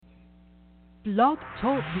Blog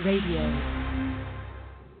Talk Radio.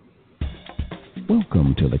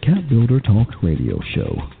 Welcome to the CAPBuilder Talk Radio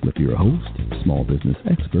Show with your host, small business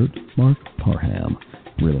expert, Marc Parham.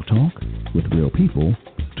 Real talk with real people,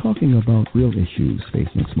 talking about real issues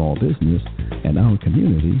facing small business and our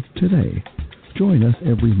community today. Join us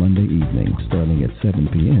every Monday evening starting at 7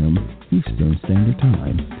 p.m. Eastern Standard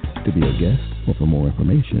Time. To be a guest or for more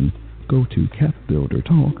information, go to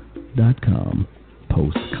CAPBuilderTalk.com.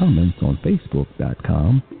 Post comments on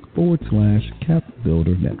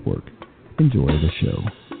Facebook.com/CAPBuilder Network. Enjoy the show.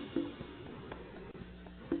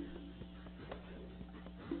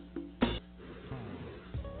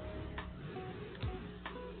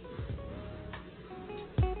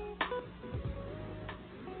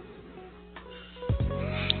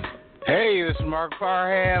 Hey, this is Marc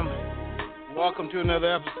Parham. Welcome to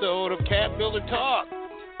another episode of CAPBuilder Talk.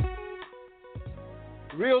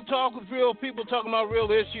 Real talk with real people talking about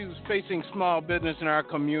real issues facing small business in our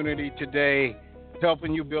community today,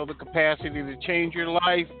 helping you build the capacity to change your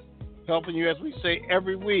life, helping you, as we say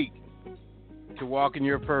every week, to walk in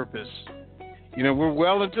your purpose. You know, we're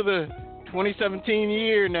well into the 2017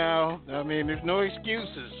 year now. I mean, there's no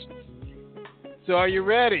excuses. So are you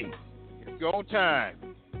ready? It's go time.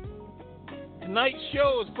 Tonight's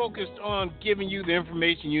show is focused on giving you the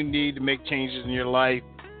information you need to make changes in your life.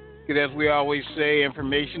 Because as we always say,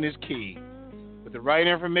 information is key. With the right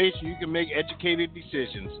information, you can make educated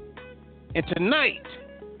decisions. And tonight,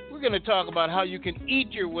 we're going to talk about how you can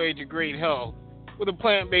eat your way to great health with a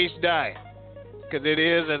plant-based diet. Because it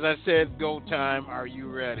is, as I said, go time. Are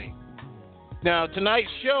you ready? Now,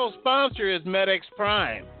 tonight's show sponsor is MedX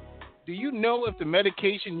Prime. Do you know if the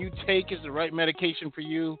medication you take is the right medication for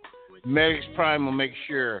you? MedX Prime will make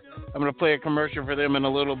sure. I'm going to play a commercial for them in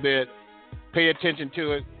a little bit. Pay attention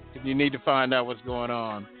to it if you need to find out what's going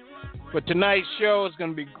on. But tonight's show is going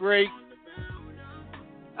to be great.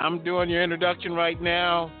 I'm doing your introduction right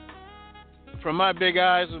now. From my big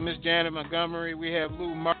eyes with Miss Janet Montgomery, we have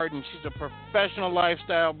Lou Martin. She's a professional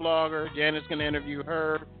lifestyle blogger. Janet's going to interview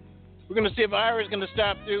her. We're going to see if Ira's going to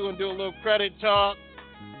stop through and do a little credit talk.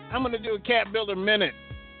 I'm going to do a CAPBuilder Minute.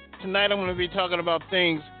 Tonight I'm going to be talking about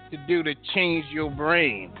things to do to change your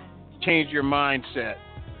brain, change your mindset.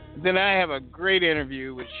 Then I have a great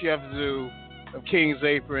interview with Chef Zoo of King's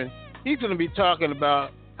Apron. He's going to be talking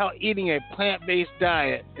about how eating a plant-based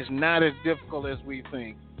diet is not as difficult as we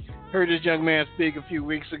think. Heard this young man speak a few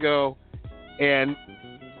weeks ago, and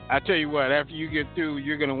I tell you what, after you get through,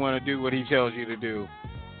 you're going to want to do what he tells you to do.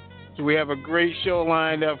 So we have a great show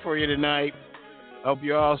lined up for you tonight. I hope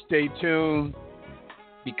you all stay tuned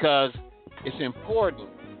because it's important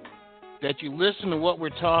that you listen to what we're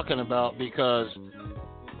talking about because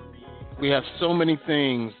we have so many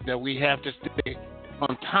things that we have to stay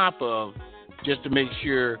on top of just to make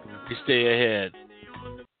sure we stay ahead.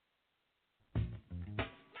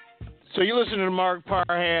 So you listen to Marc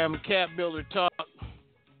Parham, CAPBuilder Talk.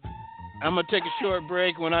 I'm going to take a short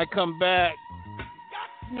break. When I come back,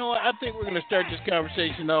 you know what? I think we're going to start this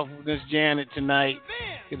conversation off with Miss Janet tonight.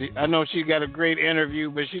 I know she's got a great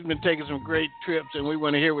interview, but she's been taking some great trips, and we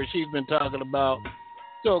want to hear what she's been talking about.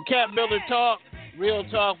 So CAPBuilder Talk, real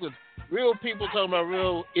talk with real people talking about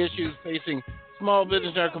real issues facing small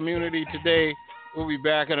business in our community today. We'll be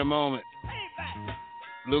back in a moment.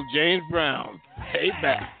 Luke James Brown, hey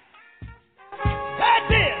back. That's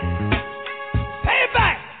it. Hey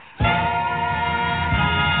back.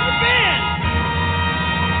 Revenge.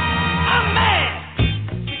 I'm mad.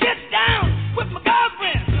 Get down with my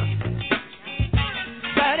girlfriend.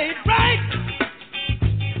 That ain't right.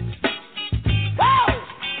 Whoa.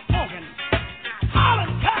 Smoking.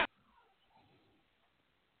 Hollering.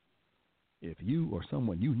 If you or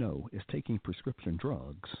someone you know is taking prescription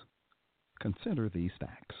drugs, consider these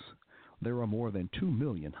facts. There are more than 2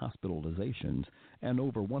 million hospitalizations and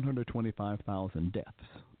over 125,000 deaths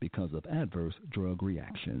because of adverse drug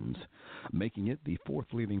reactions, making it the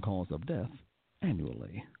fourth leading cause of death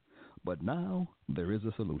annually. But now there is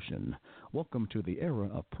a solution. Welcome to the era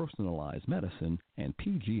of personalized medicine and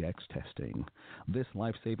PGX testing. This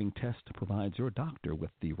life-saving test provides your doctor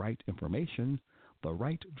with the right information, the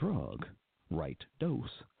right drug, right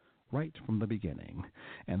dose, right from the beginning.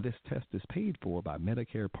 And this test is paid for by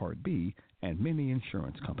Medicare Part B and many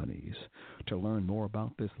insurance companies. To learn more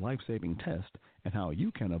about this life-saving test and how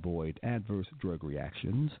you can avoid adverse drug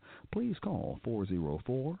reactions, please call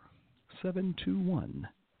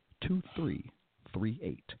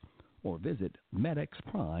 404-721-2338 or visit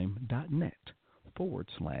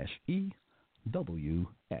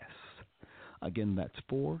medxprime.net/EWS. Again, that's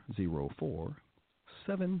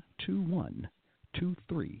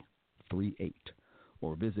 404-721-2338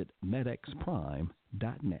 or visit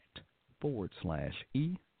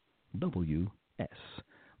medxprime.net/EWS.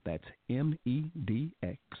 That's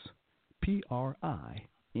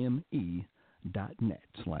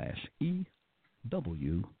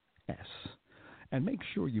medxprime.net/EWS. And make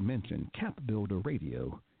sure you mention CAPBuilder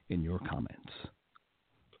Radio in your comments.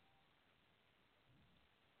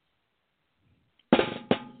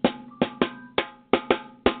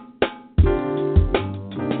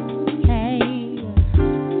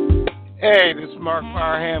 Hey, this is Marc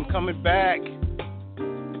Parham coming back.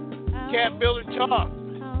 CAPBuilder Talk.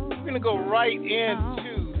 We're going to go right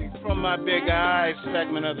into the From My Big Eyes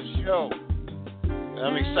segment of the show.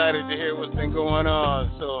 I'm excited to hear what's been going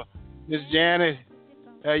on. So, Miss Janet,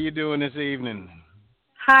 how you doing this evening?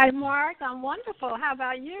 Hi, Mark. I'm wonderful. How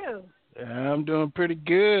about you? I'm doing pretty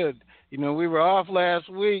good. You know, we were off last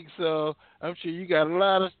week, so I'm sure you got a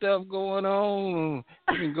lot of stuff going on.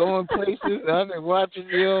 You've been going places. I've been watching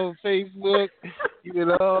you on Facebook. You've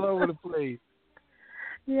been all over the place.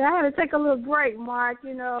 Yeah, I had to take a little break, Mark.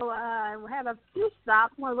 You know, I had a few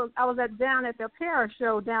stops. I was down at the Para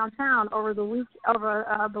show downtown over the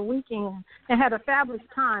weekend and had a fabulous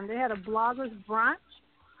time. They had a bloggers brunch,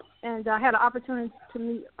 and I had an opportunity to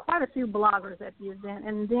meet quite a few bloggers at the event,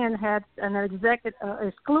 and then had an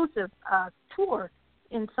exclusive tour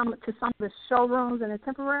to some of the showrooms and the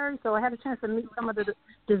temporary. So I had a chance to meet some of the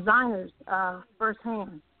designers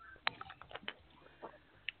firsthand.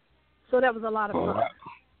 So that was a lot of fun.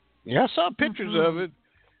 Yeah, I saw pictures of it.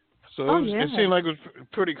 So it seemed like it was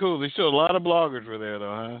pretty cool. They showed a lot of bloggers were there,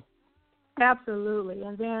 though, huh? Absolutely.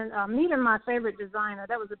 And then meeting my favorite designer,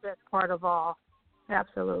 that was the best part of all.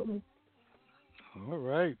 Absolutely. All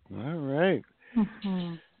right.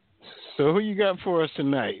 Mm-hmm. So who you got for us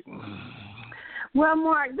tonight? Well,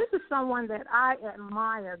 Mark, this is someone that I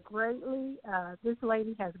admire greatly. This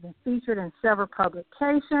lady has been featured in several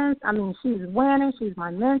publications. I mean, she's winning. She's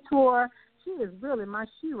my mentor. She is really my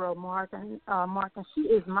hero, Mark, and she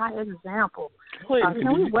is my example. Wait, did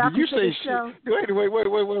you say show? Wait.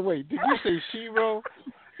 Did you say Shiro?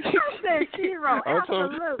 I said Shiro,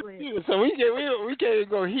 absolutely. So we can't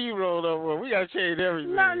go hero no more. We got to change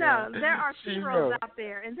everything. No, there are Shiros out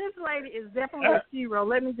there, and this lady is definitely a Shiro,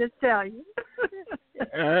 let me just tell you. All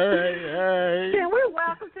right. Can we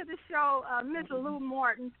welcome to the show Miss Lou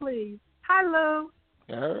Martin, please? Hi, Lou.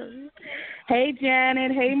 All right. Hey,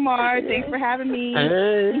 Janet. Hey, Mark. Thanks for having me.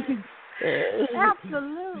 Hey.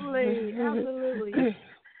 Absolutely.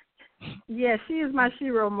 Yeah, she is my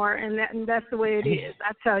Shiro, Mark, and that's the way it is.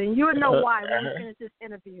 I tell you. You would know why when you finish this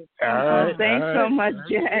interview. Thanks so much,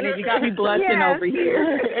 Janet. You got me blushing over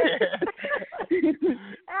here.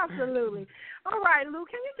 Absolutely. All right, Lou,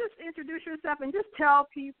 can you just introduce yourself and just tell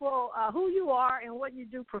people who you are and what you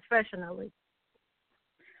do professionally?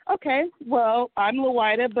 Okay, well, I'm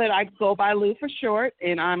Louida, but I go by Lou for short,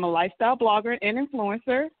 and I'm a lifestyle blogger and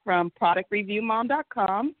influencer from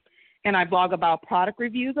productreviewmom.com, and I blog about product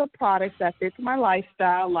reviews of products that fits my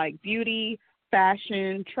lifestyle, like beauty,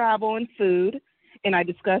 fashion, travel, and food, and I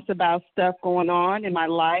discuss about stuff going on in my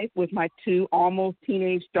life with my 2 almost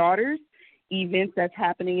teenage daughters, events that's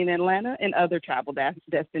happening in Atlanta, and other travel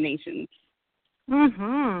destinations.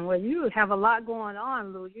 Mm-hmm. Well, you have a lot going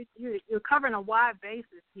on, Lou. You're covering a wide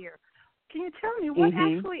basis here. Can you tell me what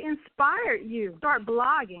actually inspired you to start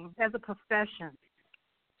blogging as a profession?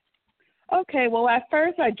 Okay, well, at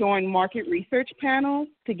first I joined market research panels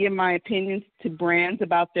to give my opinions to brands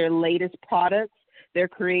about their latest products they're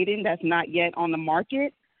creating that's not yet on the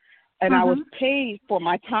market. And I was paid for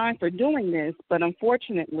my time for doing this, but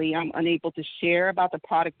unfortunately I'm unable to share about the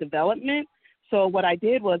product development. So what I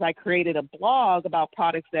did was I created a blog about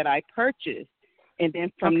products that I purchased, and then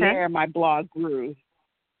from there my blog grew.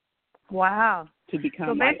 Wow. To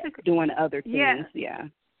become doing other things, yeah.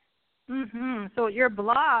 Mm-hmm. So your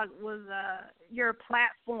blog was your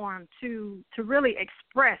platform to really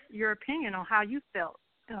express your opinion on how you felt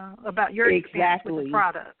about your experience with the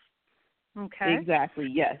products. Okay. Exactly,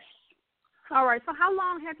 yes. All right, so how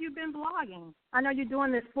long have you been blogging? I know you're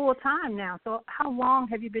doing this full-time now, so how long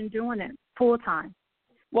have you been doing it full-time?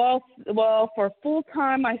 Well, for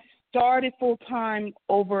full-time, I started full-time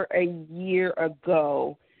over a year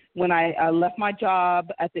ago when I left my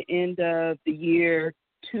job at the end of the year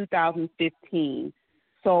 2015.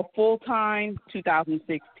 So full-time,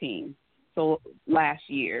 2016. So last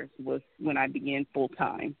year was when I began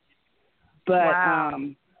full-time. But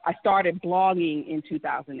I started blogging in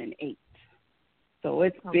 2008. So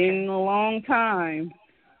it's been a long time,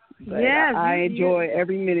 but I enjoy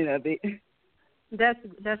every minute of it.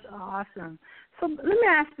 That's awesome. So let me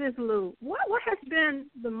ask this, Lou. What has been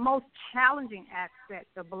the most challenging aspect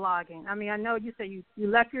of blogging? I mean, I know you say you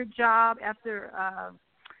left your job after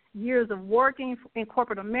years of working in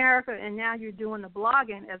corporate America, and now you're doing the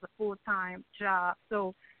blogging as a full-time job.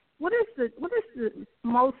 So what is the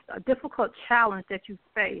most difficult challenge that you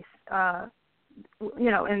face,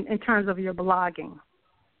 in terms of your blogging?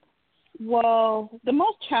 Well, the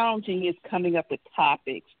most challenging is coming up with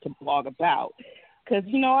topics to blog about because,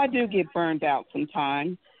 I do get burned out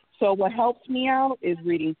sometimes. So what helps me out is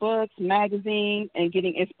reading books, magazines, and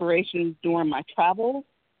getting inspiration during my travels.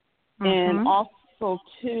 And also,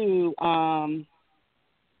 too,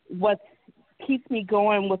 what keeps me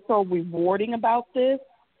going, what's so rewarding about this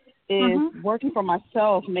is working for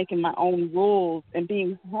myself, making my own rules, and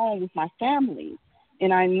being home with my family.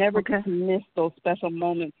 And I never get to miss those special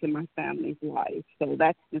moments in my family's life. So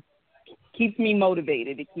that just keeps me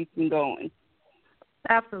motivated. It keeps me going.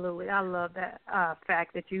 Absolutely. I love that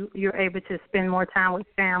fact that you're able to spend more time with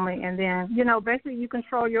family. And then, basically you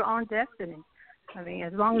control your own destiny. I mean,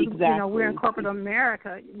 as long as, we're in corporate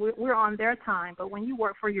America, we're on their time. But when you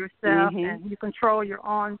work for yourself and you control your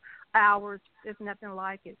own hours, there's nothing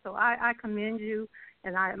like it. So I commend you,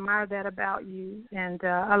 and I admire that about you, and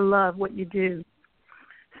I love what you do.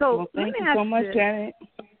 So thank you so much, Janet.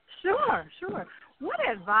 Sure. What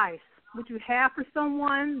advice would you have for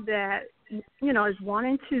someone that, is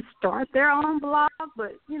wanting to start their own blog,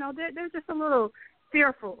 but, they're just a little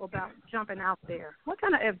fearful about jumping out there? What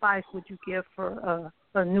kind of advice would you give for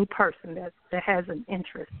a new person that has an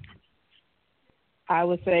interest? I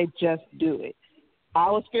would say just do it. I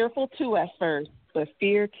was fearful, too, at first, but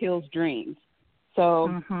fear kills dreams.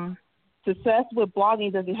 So success with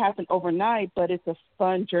blogging doesn't happen overnight, but it's a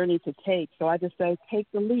fun journey to take. So I just say take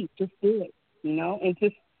the leap. Just do it, and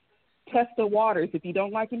just test the waters. If you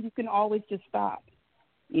don't like it, you can always just stop,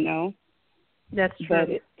 That's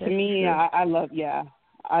true. But to me, I love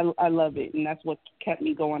it, and that's what kept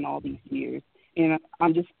me going all these years. And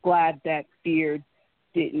I'm just glad that fear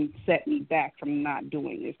didn't set me back from not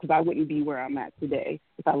doing this, because I wouldn't be where I'm at today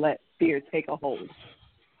if I let fear take a hold.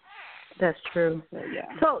 That's true. So, yeah.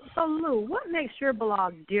 So Lou, what makes your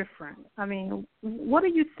blog different? I mean, what do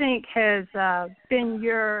you think has been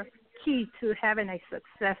your key to having a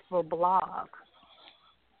successful blog?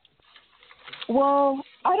 Well,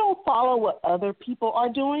 I don't follow what other people are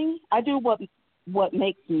doing. I do what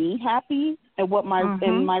makes me happy and what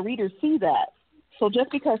and my readers see that. So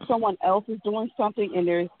just because someone else is doing something and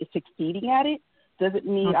they're succeeding at it doesn't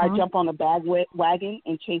mean I jump on a bandwagon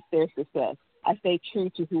and chase their success. I stay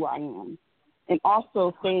true to who I am. And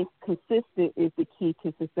also staying consistent is the key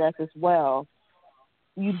to success as well.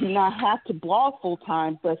 You do not have to blog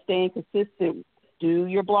full-time, but staying consistent, do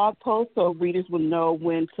your blog posts so readers will know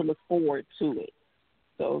when to look forward to it.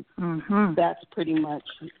 So that's pretty much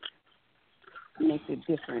makes it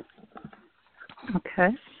different. Okay.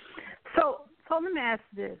 So let me ask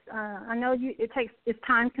this. I know it's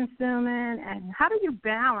time consuming, and how do you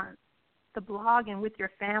balance the blogging with your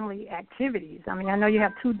family activities? I mean, I know you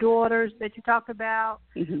have 2 daughters that you talked about.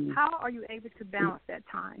 How are you able to balance that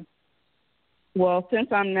time? Well, since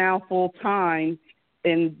I'm now full-time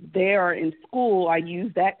and they are in school, I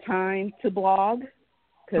use that time to blog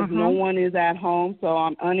because no one is at home, so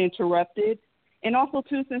I'm uninterrupted. And also,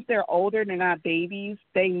 too, since they're older, they're not babies,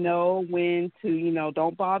 they know when to,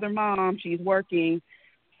 don't bother mom, she's working.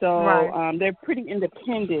 So they're pretty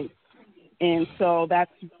independent. And so that's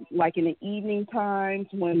like in the evening times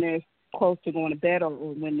when they're close to going to bed or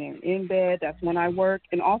when they're in bed, that's when I work.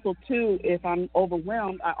 And also, too, if I'm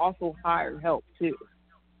overwhelmed, I also hire help, too.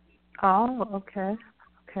 Oh, okay.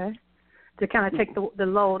 To kind of take the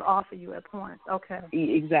load off of you at points. Okay.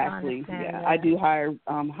 Exactly. Yeah, I do hire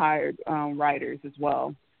hired writers as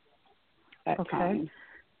well at times.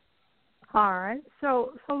 All right.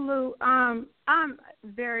 So Lou, I'm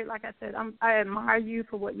very, like I said, I admire you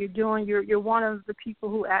for what you're doing. You're one of the people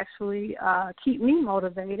who actually keep me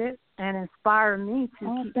motivated and inspire me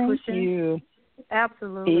to keep pushing. Thank you.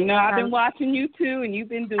 Absolutely. I've been watching you too, and you've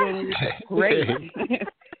been doing great.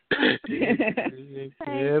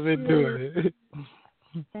 Been doing it.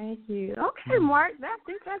 Thank you. Okay, Mark, I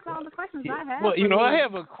think that's all the questions I have. Well, I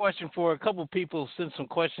have a question for a couple people. Sent some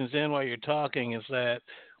questions in while you're talking. Is that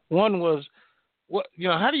one was,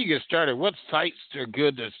 how do you get started? What sites are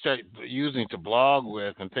good to start using to blog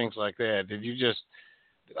with and things like that? Did you just,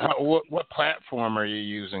 what platform are you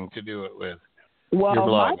using to do it with? Well,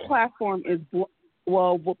 my platform is,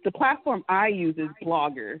 the platform I use is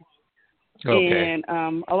Blogger. Okay.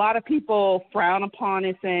 And a lot of people frown upon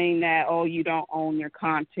it, saying that, oh, you don't own your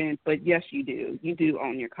content. But yes, you do. You do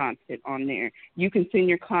own your content on there. You can send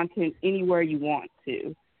your content anywhere you want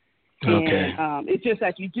to. Okay. And it's just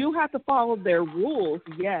that you do have to follow their rules,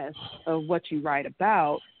 yes, of what you write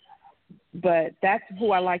about. But that's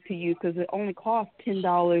who I like to use because it only costs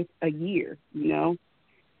 $10 a year, you know.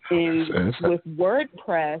 And with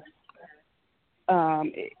WordPress,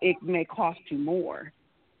 it may cost you more.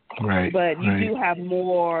 Right. But you do have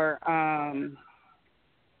more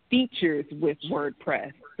features with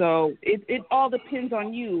WordPress. So it all depends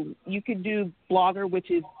on you. You could do Blogger,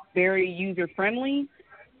 which is very user-friendly,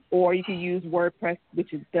 or you can use WordPress,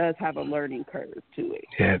 which does have a learning curve to it.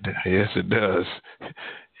 Yeah, yes, it does.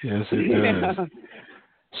 Yes, it does.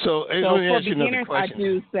 So let me for ask you another beginners, question. I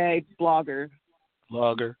do say Blogger.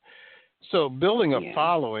 Blogger. So building a Yeah.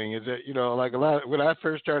 following, is that, you know, like a lot, when I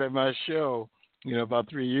first started my show, you know, about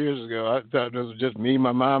 3 years ago, I thought it was just me,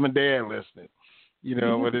 my mom, and dad listening. You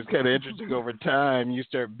know, but it's kind of interesting over time, you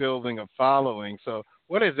start building a following. So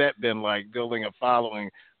what has that been like, building a following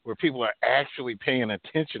where people are actually paying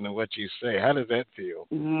attention to what you say? How does that feel?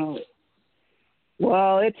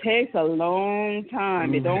 Well, it takes a long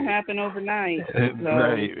time. It don't happen overnight. So,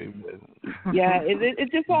 Right. yeah,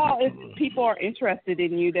 it's just all, if people are interested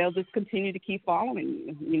in you, they'll just continue to keep following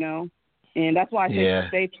you, you know. And that's why I say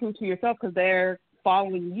stay true to yourself, because they're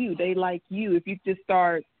following you. They like you. If you just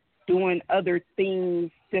start doing other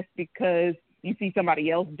things just because you see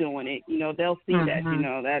somebody else doing it, you know, they'll see that, you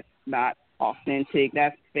know, that's not authentic,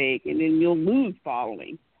 that's fake, and then you'll lose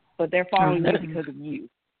following. But they're following you because of you.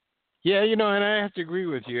 Yeah, you know, and I have to agree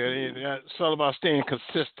with you. It's all about staying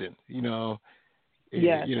consistent, you know.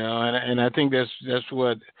 Yes. You know, and I think that's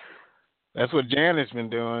what Janet's been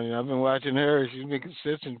doing. I've been watching her. She's been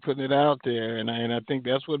consistent, putting it out there, and I think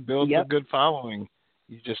that's what builds a good following.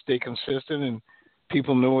 You just stay consistent, and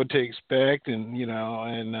people know what to expect, and you know,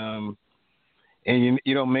 and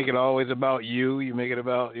you don't make it always about you. You make it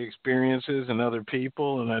about the experiences and other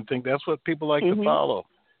people, and I think that's what people like to follow.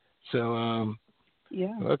 So,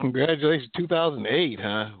 yeah. Well, congratulations, 2008,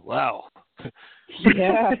 huh? Wow.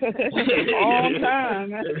 Yeah, long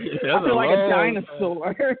time. I feel like a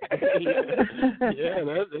dinosaur.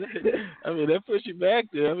 That pushed you back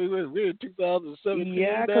there. I mean, we're in 2017.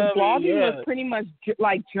 Yeah, because blogging was pretty much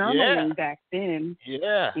like journaling back then.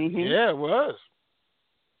 Yeah, yeah, it was.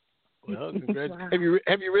 Well, congratulations.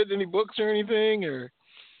 Have you written any books or anything, or?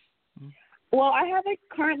 Well, I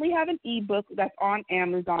currently have an ebook that's on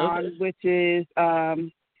Amazon, which is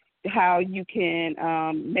how you can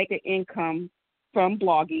make an income from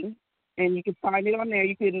blogging, and you can find it on there.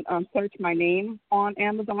 You can search my name on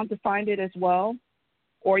Amazon to find it as well,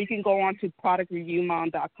 or you can go on to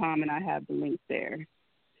productreviewmom.com, and I have the link there.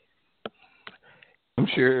 I'm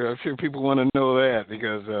sure people want to know that,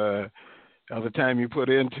 because all the time you put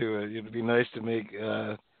into it, it'd be nice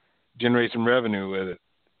to generate some revenue with it.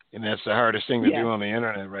 And that's the hardest thing to do on the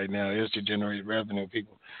internet right now, is to generate revenue.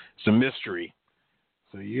 People, it's a mystery.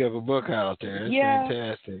 So you have a book out there. That's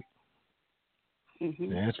fantastic.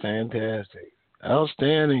 That's fantastic.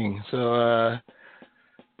 Outstanding. So,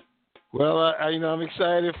 I'm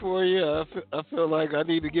excited for you. I feel like I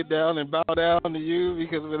need to get down and bow down to you,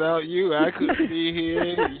 because without you, I couldn't be here.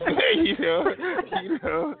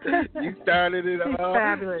 you started it all.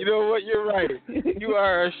 Fabulous. You know what? You're right. You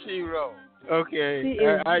are a shero. Okay. She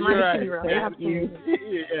is my you're right. hero. Absolutely.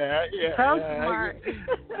 Yeah. So smart.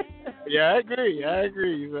 I agree. I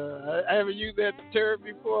haven't used that term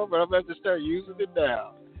before, but I'm about to start using it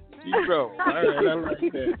now. Hero. All right, I like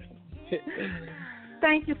that.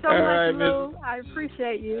 Thank you so much, Lou. I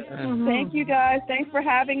appreciate you. Thank you, guys. Thanks for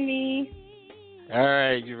having me. All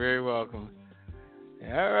right, you're very welcome.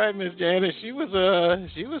 All right, Miss Janet, she was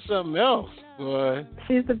something else, boy.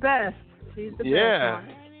 She's the best. She's the best. Mark.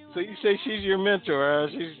 So you say she's your mentor,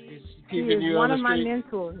 huh? She's keeping you one on the of street? my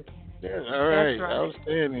mentors. Yeah, all right. That's right.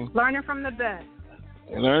 Outstanding. Learning from the best.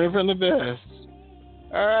 Learning from the best.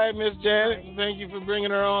 All right, Miss Janet, thank you for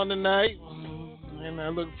bringing her on tonight. And I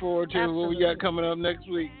look forward to what we got coming up next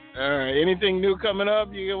week. All right. Anything new coming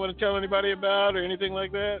up you want to tell anybody about, or anything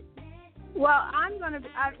like that? Well, I've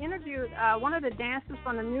interviewed one of the dancers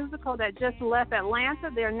from the musical that just left Atlanta.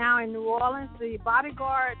 They're now in New Orleans, the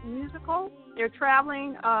Bodyguard musical. They're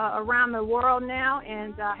traveling around the world now,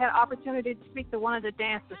 and had an opportunity to speak to one of the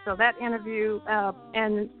dancers. So that interview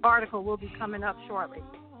and article will be coming up shortly.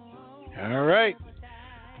 All right.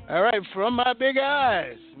 From my big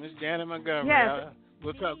eyes, Miss Janet Montgomery. Yes.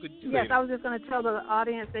 We'll talk with you Yes, later. I was just going to tell the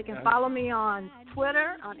audience they can follow me on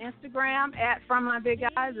Twitter, on Instagram at From My Big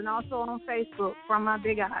Eyes, and also on Facebook, From My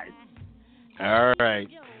Big Eyes. All right.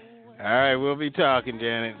 All right, we'll be talking,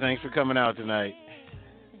 Janet. Thanks for coming out tonight.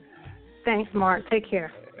 Thanks, Mark. Take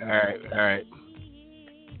care. All right.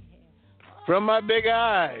 From my big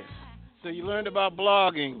eyes. So you learned about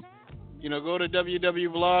blogging. Go to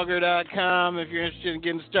www.blogger.com if you're interested in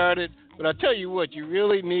getting started. But I tell you what, you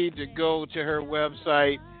really need to go to her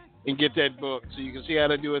website and get that book so you can see how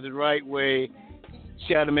to do it the right way,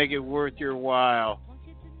 see how to make it worth your while.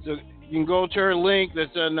 So you can go to her link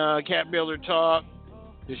that's on CAPBuilder Talk,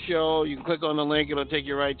 the show. You can click on the link. It'll take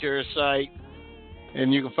you right to her site.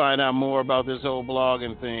 And you can find out more about this whole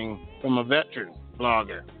blogging thing from a veteran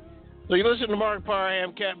blogger. So you listen to Marc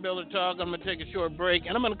Parham, CAPBuilder Talk. I'm going to take a short break,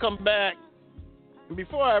 and I'm going to come back. And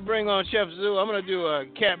before I bring on Chef Zoo, I'm going to do a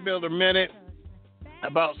CAPBuilder Minute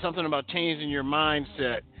about something about changing your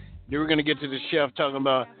mindset. Then we're going to get to the chef talking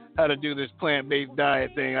about how to do this plant-based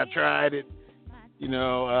diet thing. I tried it.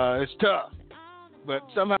 It's tough. But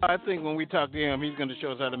somehow I think when we talk to him, he's going to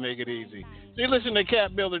show us how to make it easy. So you listen to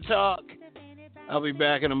CAPBuilder Talk. I'll be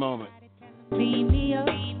back in a moment. Beam me up.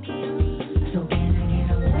 So can I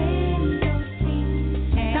get a window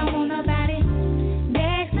seat? Don't want nobody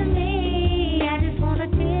next to me. I just want to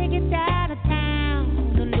take it out of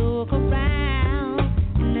town to look around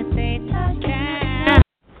in the state of town.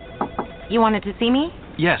 You wanted to see me?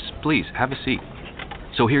 Yes, please, have a seat.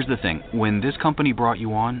 So here's the thing. When this company brought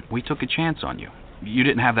you on, we took a chance on you. You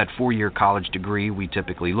didn't have that 4-year college degree we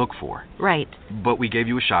typically look for. Right. But we gave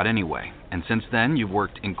you a shot anyway. And since then, you've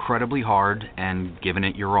worked incredibly hard and given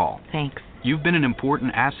it your all. Thanks. You've been an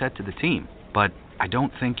important asset to the team, but I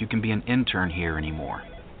don't think you can be an intern here anymore.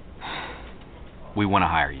 We want to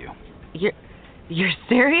hire you. You're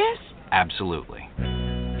serious? Absolutely.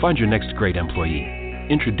 Find your next great employee.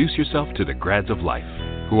 Introduce yourself to the grads of life.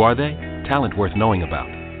 Who are they? Talent worth knowing about.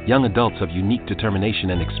 Young adults of unique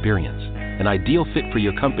determination and experience. An ideal fit for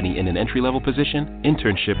your company in an entry-level position,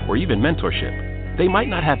 internship, or even mentorship. They might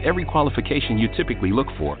not have every qualification you typically look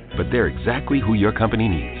for, but they're exactly who your company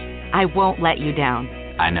needs. I won't let you down.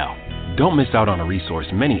 I know. Don't miss out on a resource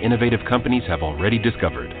many innovative companies have already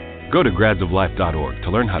discovered. Go to gradsoflife.org to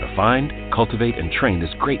learn how to find, cultivate, and train this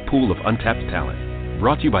great pool of untapped talent.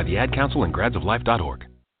 Brought to you by the Ad Council and gradsoflife.org.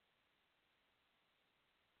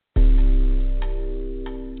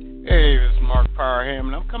 Hey, this is Marc Parham,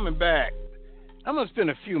 and I'm coming back. I'm going to spend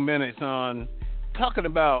a few minutes on talking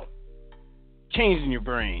about changing your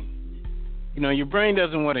brain. Your brain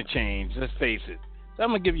doesn't want to change, let's face it. So I'm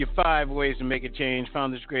going to give you 5 ways to make a change.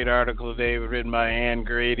 Found this great article today written by Ann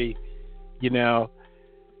Grady.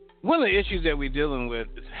 One of the issues that we're dealing with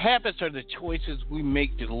is habits are the choices we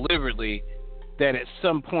make deliberately that at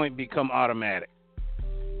some point become automatic.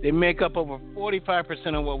 They make up over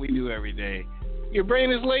 45% of what we do every day. Your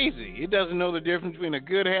brain is lazy. It doesn't know the difference between a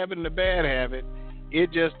good habit and a bad habit.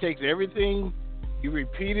 It just takes everything you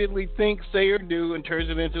repeatedly think, say, or do and turns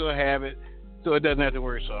it into a habit so it doesn't have to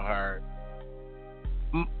work so hard.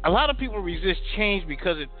 A lot of people resist change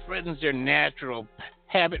because it threatens their natural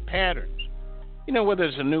habit patterns. Whether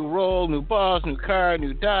it's a new role, new boss, new car,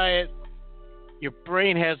 new diet, your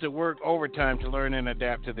brain has to work overtime to learn and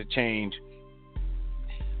adapt to the change.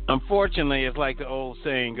 Unfortunately, it's like the old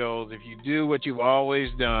saying goes, if you do what you've always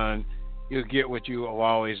done, you'll get what you have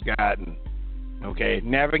always gotten. Okay?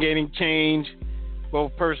 Navigating change,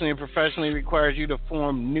 both personally and professionally, requires you to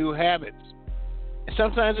form new habits. And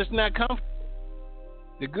sometimes it's not comfortable.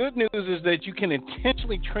 The good news is that you can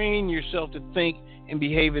intentionally train yourself to think and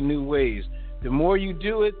behave in new ways. The more you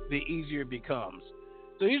do it, the easier it becomes.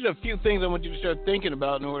 So these are a few things I want you to start thinking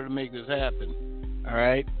about in order to make this happen. All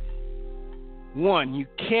right? 1, you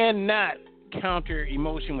cannot counter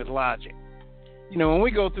emotion with logic. When we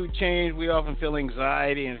go through change, we often feel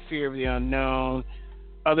anxiety and fear of the unknown.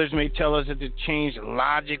 Others may tell us that the change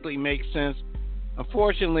logically makes sense.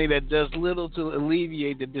 Unfortunately, that does little to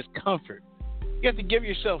alleviate the discomfort. You have to give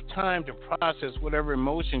yourself time to process whatever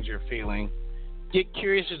emotions you're feeling. Get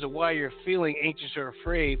curious as to why you're feeling anxious or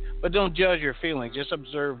afraid, but don't judge your feelings. Just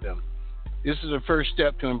observe them. This is the first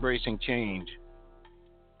step to embracing change.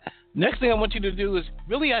 Next thing I want you to do is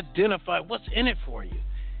really identify what's in it for you.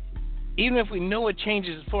 Even if we know a change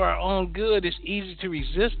is for our own good, it's easy to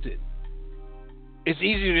resist it. It's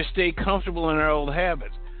easier to stay comfortable in our old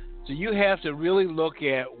habits. So you have to really look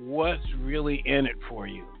at what's really in it for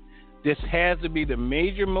you. This has to be the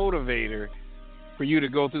major motivator for you to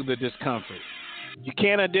go through the discomfort. You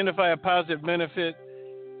can't identify a positive benefit.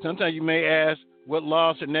 Sometimes you may ask what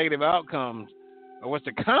loss or negative outcomes or what's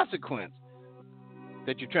the consequence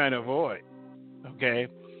that you're trying to avoid. Okay?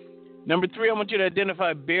 Number 3, I want you to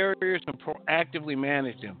identify barriers and proactively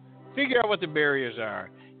manage them. Figure out what the barriers are.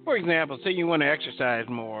 For example, say you want to exercise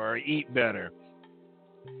more or eat better.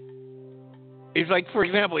 It's like, for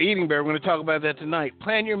example, eating better. We're going to talk about that tonight.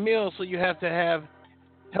 Plan your meals so you have to have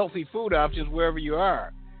healthy food options wherever you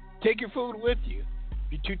are. Take your food with you.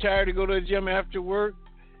 If you're too tired to go to the gym after work,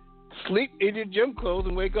 sleep in your gym clothes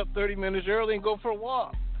and wake up 30 minutes early and go for a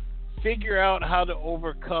walk. Figure out how to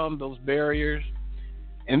overcome those barriers.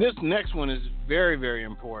 And this next one is very, very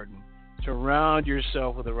important. Surround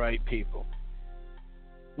yourself with the right people.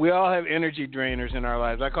 We all have energy drainers in our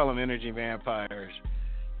lives. I call them energy vampires.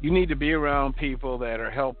 You need to be around people that are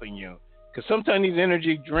helping you, because sometimes these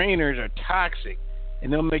energy drainers are toxic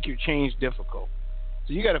and they'll make your change difficult.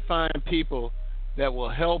 So you got to find people that will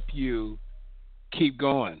help you keep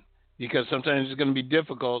going, because sometimes it's going to be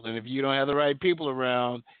difficult, and if you don't have the right people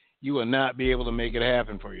around, you will not be able to make it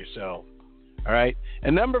happen for yourself. All right?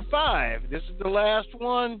 And number 5, this is the last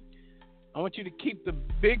one. I want you to keep the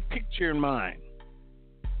big picture in mind.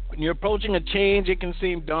 When you're approaching a change, it can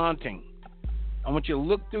seem daunting. I want you to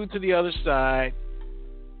look through to the other side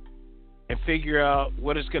and figure out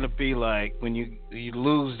what it's going to be like when you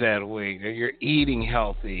lose that weight, or you're eating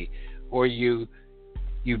healthy, or you've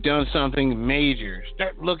done something major.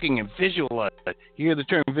 Start looking and visualize. You hear the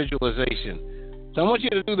term visualization. So I want you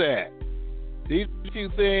to do that. These few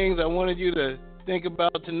things I wanted you to think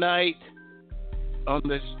about tonight on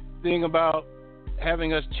this thing about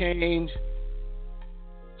having us change.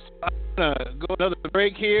 So I'm going to go another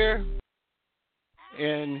break here.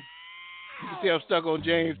 And you can see I'm stuck on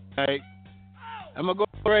James tonight. I'm going to go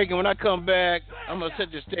to break, and when I come back, I'm going to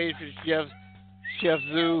set the stage for Chef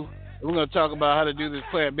Zoo. We're going to talk about how to do this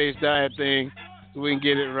plant-based diet thing so we can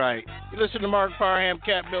get it right. You listen to Marc Parham,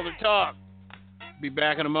 CAPBuilder Talk. Be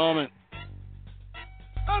back in a moment.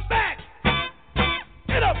 I'm back.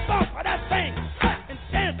 Get up off of that thing and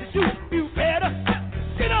dance to you better.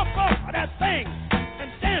 Get up off of that thing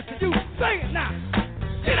and dance to you. Sing it now.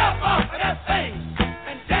 Get up off of that thing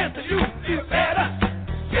and dance to you better.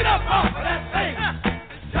 Get up off of that thing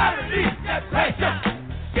and try to release that pressure.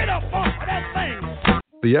 Get up off of that thing.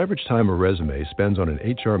 The average time a resume spends on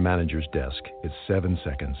an HR manager's desk is 7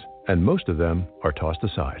 seconds, and most of them are tossed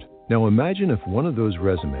aside. Now imagine if one of those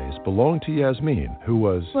resumes belonged to Yasmin, who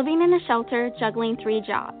was living in a shelter, juggling 3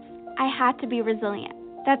 jobs. I had to be resilient.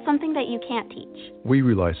 That's something that you can't teach. We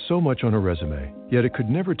rely so much on a resume, yet it could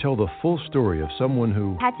never tell the full story of someone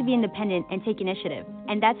who had to be independent and take initiative.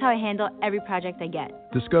 And that's how I handle every project I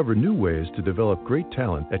get. Discover new ways to develop great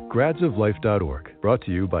talent at gradsoflife.org. Brought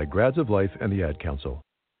to you by Grads of Life and the Ad Council.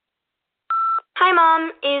 Hi,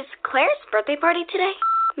 Mom. Is Claire's birthday party today?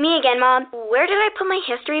 Me again, Mom. Where did I put my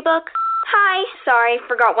history book? Hi. Sorry,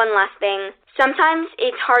 forgot one last thing. Sometimes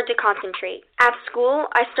it's hard to concentrate. At school,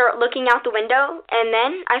 I start looking out the window, and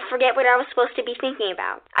then I forget what I was supposed to be thinking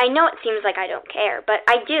about. I know it seems like I don't care, but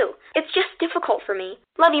I do. It's just difficult for me.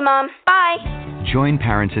 Love you, Mom. Bye. Join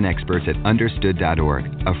parents and experts at understood.org,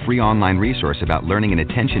 a free online resource about learning and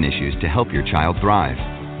attention issues to help your child thrive.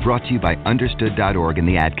 Brought to you by understood.org and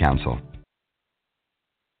the Ad Council.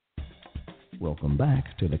 Welcome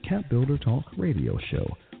back to the CAPBuilder Talk radio show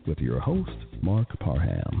with your host, Marc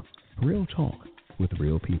Parham. Real talk with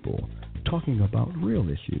real people, talking about real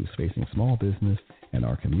issues facing small business and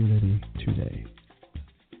our community today.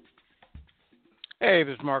 Hey,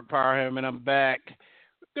 this is Marc Parham, and I'm back.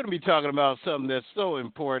 We're going to be talking about something that's so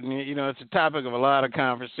important. You know, it's a topic of a lot of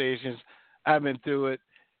conversations. I've been through it.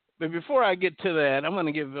 But before I get to that, I'm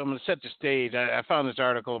going to set the stage. I found this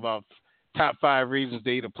article about top 5 reasons to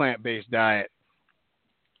eat a plant-based diet.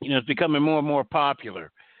 You know, it's becoming more and more popular.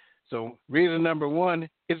 So reason number 1,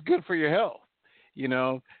 it's good for your health. You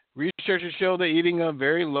know, researchers show that eating a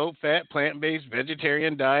very low-fat, plant-based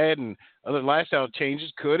vegetarian diet and other lifestyle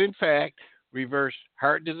changes could, in fact, reverse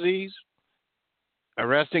heart disease,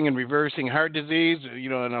 arresting and reversing heart disease. You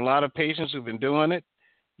know, and a lot of patients who've been doing it,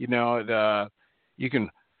 you know, you can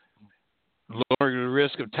lower the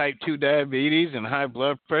risk of type 2 diabetes and high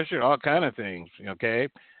blood pressure, all kind of things, okay?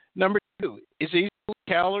 Number 2, it's easy to lose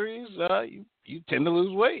calories. You tend to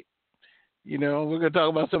lose weight. You know, we're going to talk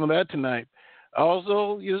about some of that tonight.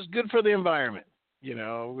 Also, it's good for the environment. You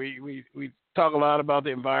know, we talk a lot about the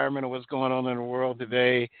environment and what's going on in the world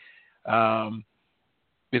today.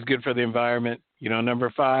 It's good for the environment. You know,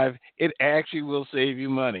 number 5, it actually will save you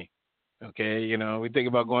money. Okay, you know, we think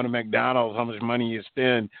about going to McDonald's, how much money you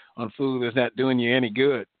spend on food that's not doing you any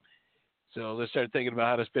good. So let's start thinking about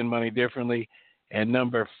how to spend money differently. And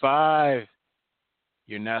number 5,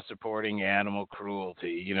 you're not supporting animal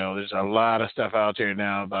cruelty. You know, there's a lot of stuff out there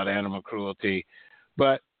now about animal cruelty.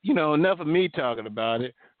 But, you know, enough of me talking about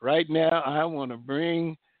it. Right now, I want to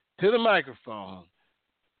bring to the microphone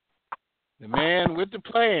the man with the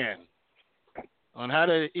plan on how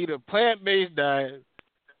to eat a plant-based diet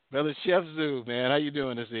Brother Chef Zoo, man, how you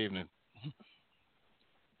doing this evening?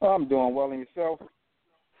 I'm doing well, and yourself?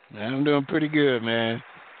 I'm doing pretty good, man.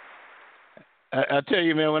 I tell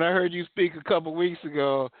you, man, when I heard you speak a couple weeks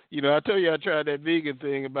ago, I told you I tried that vegan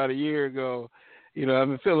thing about a year ago. I've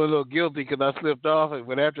been feeling a little guilty because I slipped off it,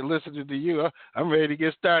 but after listening to you, I'm ready to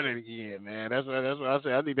get started again, man. That's why I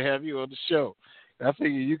said I need to have you on the show. I figure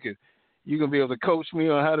you can be able to coach me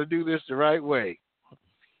on how to do this the right way.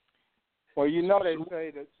 Well, they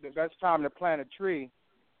say that the best time to plant a tree.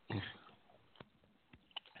 The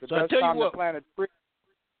So best time to plant a tree.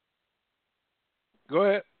 Go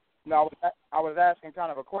ahead. No, I was asking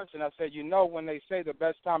kind of a question. I said, when they say the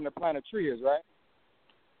best time to plant a tree is, right?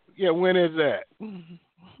 Yeah, when is that?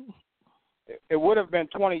 It would have been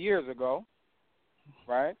 20 years ago,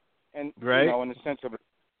 right? And right. In the sense of,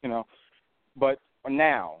 but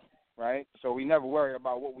now, right? So we never worry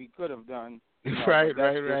about what we could have done. Right.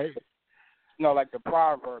 Like the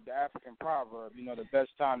proverb, the African proverb, the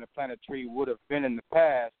best time to plant a tree would have been in the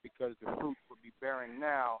past because the fruit would be bearing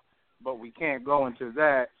now, but we can't go into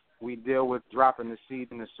that. We deal with dropping the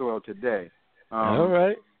seed in the soil today. All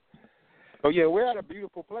right. So, yeah, we're at a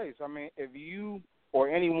beautiful place. I mean, if you or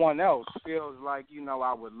anyone else feels like,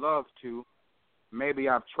 I would love to, maybe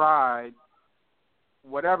I've tried,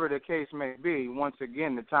 whatever the case may be, once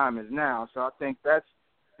again, the time is now. So I think that's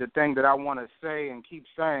the thing that I want to say and keep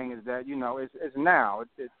saying is that, it's now.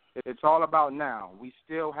 It's all about now. We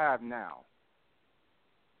still have now.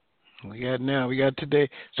 We got now. We got today.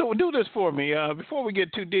 So do this for me. Before we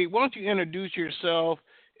get too deep, why don't you introduce yourself,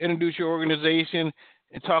 introduce your organization,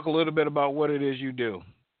 and talk a little bit about what it is you do.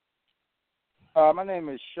 My name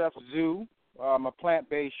is Chef Zoo. I'm a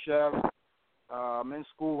plant-based chef. I'm in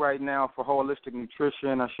school right now for holistic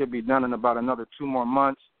nutrition. I should be done in about another 2 more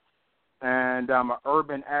months. And I'm an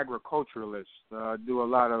urban agriculturalist. I do a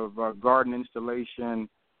lot of garden installation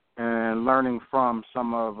and learning from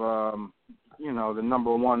some of, the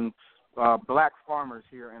number one black farmers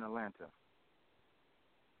here in Atlanta.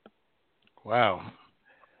 Wow.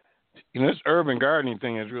 This urban gardening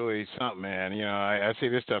thing is really something, man. I see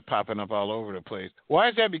this stuff popping up all over the place. Why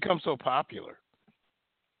has that become so popular?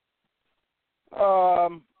 I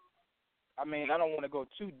don't want to go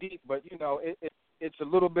too deep, but, it's a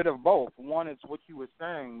little bit of both. One is what you were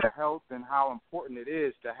saying, the health and how important it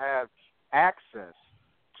is to have access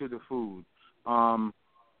to the food.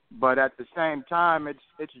 But at the same time,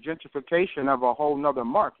 it's gentrification of a whole nother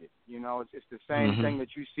market. It's the same thing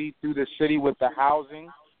that you see through the city with the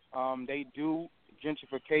housing. They do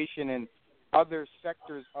gentrification in other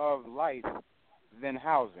sectors of life than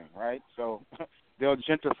housing, right? So they'll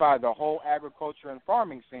gentrify the whole agriculture and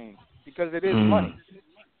farming scene because it is money.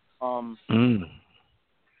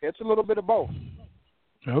 It's a little bit of both.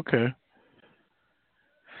 Okay.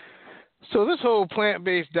 So this whole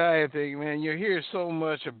plant-based diet thing, man, you hear so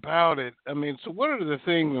much about it. I mean, so what are the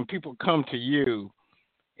things when people come to you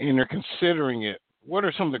and they're considering it? What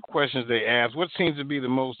are some of the questions they ask? What seems to be the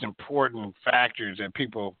most important factors that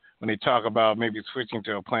people, when they talk about maybe switching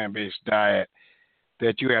to a plant-based diet,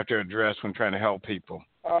 that you have to address when trying to help people?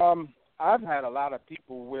 I've had a lot of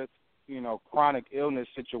people with, chronic illness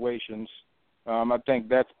situations. I think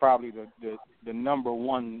that's probably the number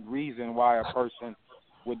one reason why a person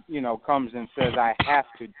would, comes and says, I have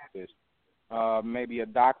to do this. Maybe a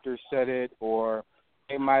doctor said it, or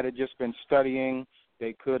they might have just been studying.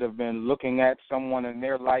 They could have been looking at someone in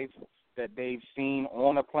their life that they've seen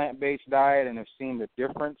on a plant-based diet and have seen the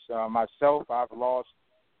difference. Myself, I've lost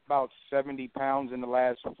about 70 pounds in the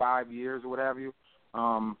last 5 years or what have you.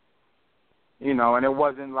 And it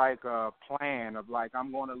wasn't like a plan of like,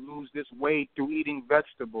 I'm going to lose this weight through eating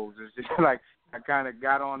vegetables. It's just like I kind of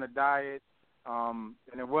got on a diet, and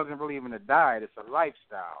it wasn't really even a diet. It's a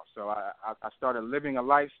lifestyle. So I started living a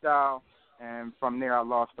lifestyle, and from there I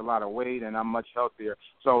lost a lot of weight, and I'm much healthier.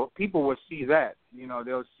 So people will see that.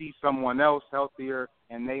 They'll see someone else healthier,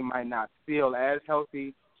 and they might not feel as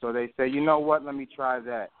healthy. So they say, you know what, let me try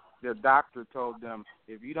that. Their doctor told them,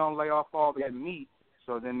 if you don't lay off all that meat,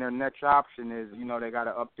 so then their next option is, they got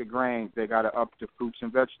to up the grains, they got to up the fruits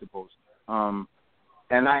and vegetables.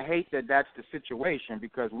 And I hate that that's the situation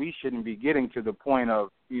because we shouldn't be getting to the point of,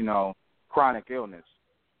 chronic illness.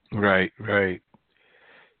 Right.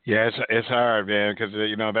 Yeah, it's hard, man, because,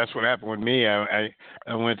 that's what happened with me. I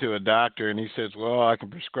went to a doctor, and he says, well, I can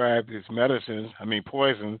prescribe these medicines,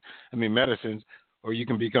 medicines, or you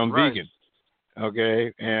can become vegan.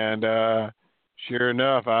 Okay, and sure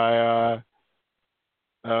enough, I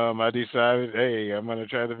decided, hey, I'm going to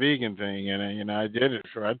try the vegan thing, and I did it.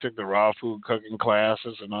 I took the raw food cooking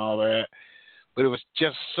classes and all that, but it was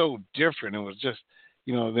just so different. It was just,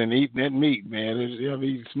 than eating that meat, man.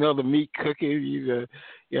 You smell the meat cooking.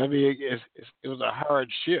 It was a hard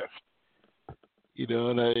shift.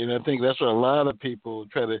 And I think that's what a lot of people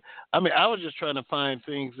try to. I was just trying to find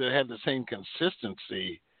things that had the same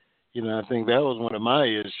consistency. I think that was one of my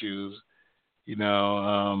issues.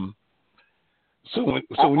 So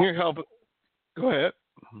when you're helping, go ahead.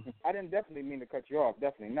 I didn't definitely mean to cut you off.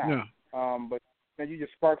 Definitely not. Yeah. But then you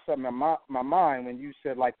just sparked something in my mind when you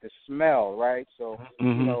said like the smell, right? So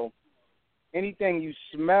anything you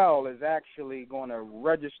smell is actually going to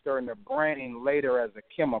register in the brain later as a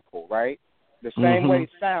chemical, right? The same way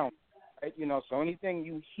sound, right? So anything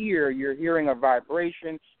you hear, you're hearing a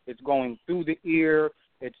vibration. It's going through the ear.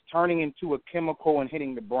 It's turning into a chemical and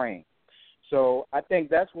hitting the brain. So I think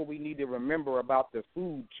that's what we need to remember about the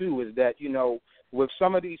food, too, is that, with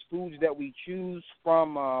some of these foods that we choose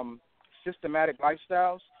from systematic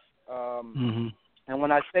lifestyles, and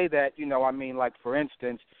when I say that, I mean, like, for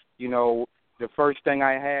instance, the first thing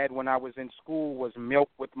I had when I was in school was milk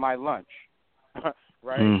with my lunch,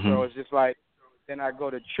 right? So it's just like, then I go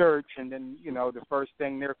to church, and then, the first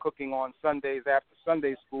thing they're cooking on Sundays after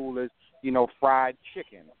Sunday school is, fried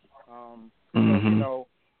chicken.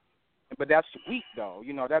 But that's sweet, though.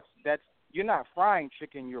 That's you're not frying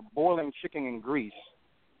chicken. You're boiling chicken in grease,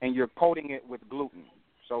 and you're coating it with gluten.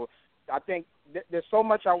 So I think there's so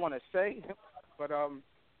much I want to say, but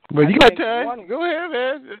you got time. Go ahead,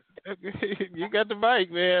 man. You got the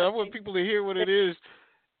mic, man. I want people to hear what it is.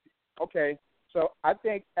 Okay, so I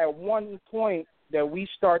think at one point that we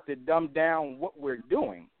start to dumb down what we're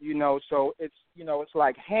doing. So it's it's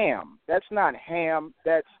like ham. That's not ham.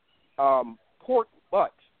 That's pork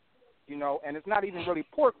butt. And it's not even really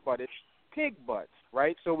pork butt, it's pig butt,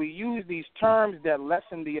 right? So we use these terms that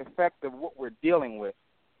lessen the effect of what we're dealing with,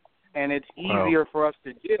 and it's easier for us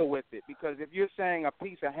to deal with it, because if you're saying a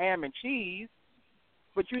piece of ham and cheese,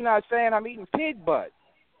 but you're not saying I'm eating pig butt.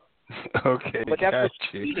 Okay, but that's what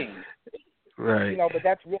you're eating. Right. But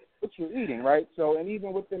that's what you're eating, right? So, and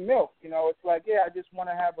even with the milk, it's like, I just want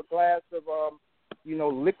to have a glass of,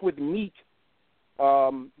 liquid meat,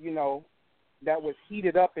 that was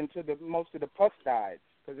heated up into most of the pus dyes,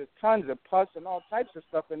 because there's tons of pus and all types of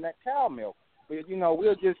stuff in that cow milk. But,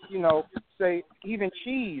 we'll just, say even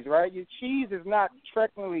cheese, right? Your cheese is not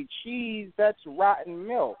technically cheese. That's rotten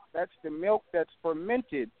milk. That's the milk that's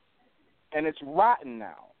fermented, and it's rotten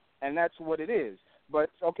now, and that's what it is.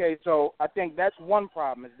 But, okay, so I think that's one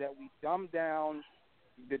problem, is that we dumb down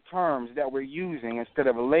the terms that we're using instead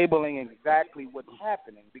of labeling exactly what's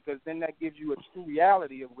happening, because then that gives you a true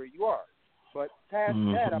reality of where you are. But past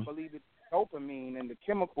that, I believe it's dopamine and the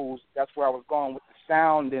chemicals. That's where I was going with the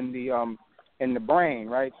sound in the brain,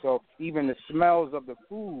 right? So even the smells of the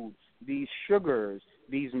food, these sugars,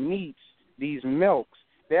 these meats, these milks,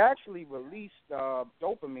 they actually release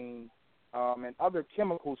dopamine and other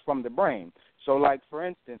chemicals from the brain. So, like, for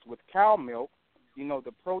instance, with cow milk,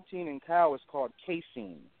 the protein in cow is called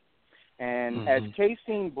casein. And as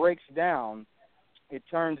casein breaks down, it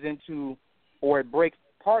turns into,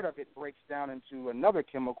 part of it breaks down into another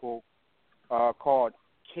chemical called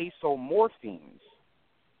casomorphines.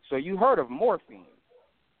 So you heard of morphine.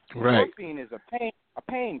 Right. Morphine is a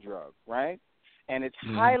pain drug, right? And it's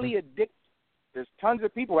highly addictive. There's tons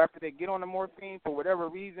of people, after they get on the morphine, for whatever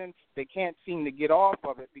reason, they can't seem to get off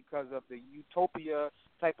of it because of the utopia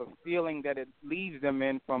type of feeling that it leaves them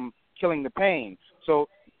in from killing the pain. So,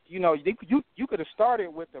 you could have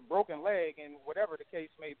started with a broken leg, and whatever the case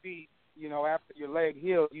may be, after your leg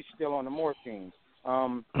heals, you're still on the morphine.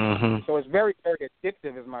 So it's very, very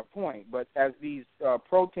addictive is my point. But as these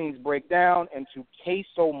proteins break down into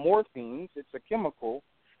casomorphines, it's a chemical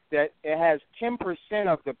that it has 10%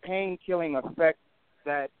 of the pain-killing effect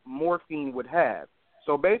that morphine would have.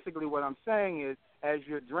 So basically what I'm saying is, as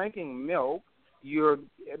you're drinking milk, you're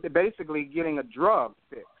basically getting a drug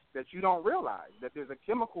fix that you don't realize, that there's a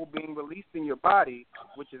chemical being released in your body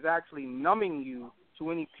which is actually numbing you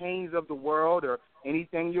to any pains of the world or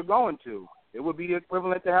anything you're going to. It would be the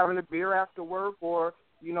equivalent to having a beer after work or,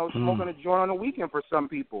 smoking a joint on the weekend for some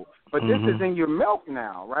people. But this is in your milk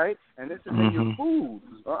now, right? And this is in your food,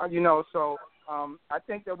 So I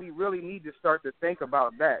think that we really need to start to think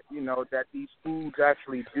about that, that these foods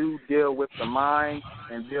actually do deal with the mind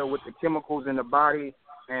and deal with the chemicals in the body,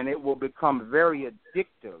 and it will become very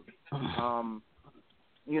addictive.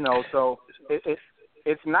 So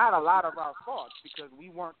it's not a lot of our faults because we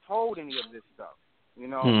weren't told any of this stuff,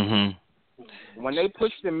 When they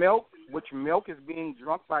push the milk, which milk is being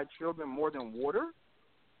drunk by children more than water,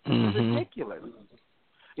 it's ridiculous.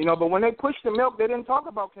 But when they pushed the milk, they didn't talk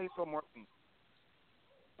about casomorphine.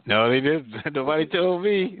 No, they didn't. Nobody told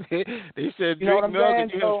me. They said You know what drink I'm milk saying?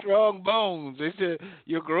 and you So- have strong bones. They said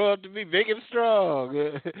you'll grow up to be big and strong.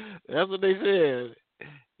 That's what they said.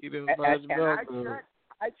 You know,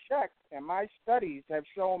 I checked, and my studies have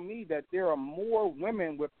shown me that there are more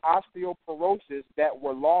women with osteoporosis that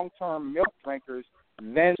were long-term milk drinkers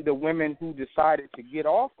than the women who decided to get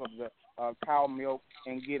off of the cow milk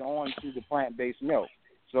and get on to the plant-based milk.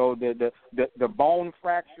 So the bone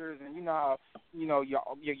fractures, and you know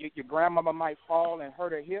how your grandmama might fall and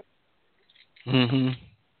hurt her hip. Mhm.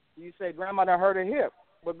 You say grandma hurt her hip,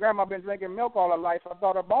 but grandma been drinking milk all her life. I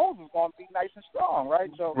thought her bones was going to be nice and strong, right?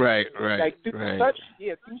 So Right. Like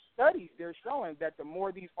through studies, they're showing that the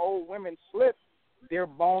more these old women slip, their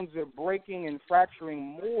bones are breaking and fracturing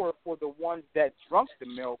more for the ones that drunk the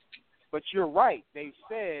milk. But you're right. They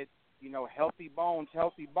said, healthy bones.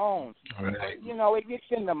 Right. But, it gets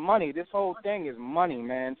into money. This whole thing is money,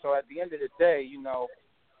 man. So at the end of the day,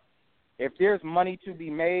 if there's money to be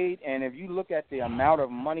made, and if you look at the amount of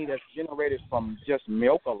money that's generated from just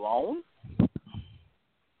milk alone,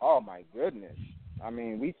 oh my goodness. I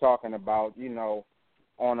mean, we talking about,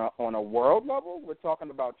 on a world level, we're talking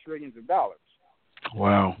about trillions of dollars.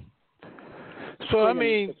 Wow. So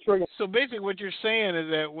so basically what you're saying is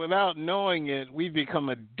that without knowing it, we become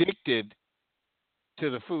addicted to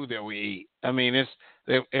the food that we eat. I mean,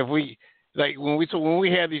 if we when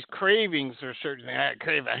we have these cravings for certain things, I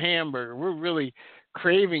crave a hamburger, we're really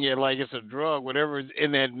craving it like it's a drug. Whatever's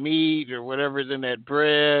in that meat or whatever's in that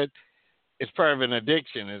bread, it's part of an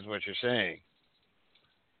addiction, is what you're saying.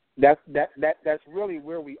 That's really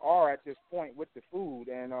where we are at this point with the food,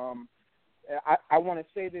 and I want to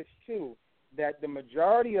say this too, that the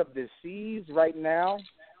majority of disease right now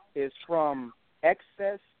is from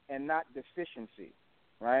excess and not deficiency,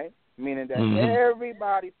 right? Meaning that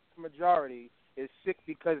everybody, majority, is sick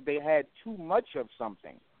because they had too much of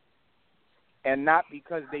something and not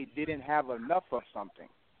because they didn't have enough of something.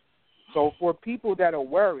 So for people that are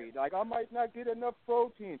worried, like I might not get enough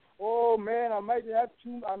protein. Oh man, I might have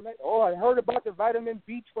I heard about the vitamin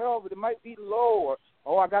B12, but it might be low.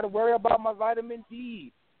 Or I got to worry about my vitamin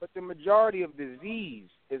D. But the majority of disease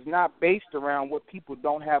is not based around what people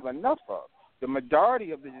don't have enough of. The majority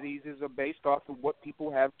of diseases are based off of what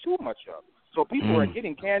people have too much of. So people are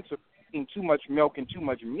getting cancer eating too much milk and too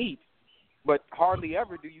much meat, but hardly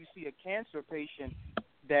ever do you see a cancer patient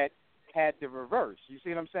that had the reverse. You see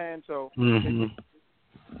what I'm saying? So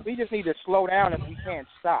we just need to slow down if we can't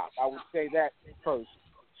stop. I would say that first.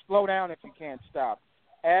 Slow down if you can't stop.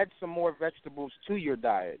 Add some more vegetables to your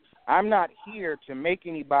diet. I'm not here to make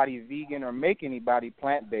anybody vegan or make anybody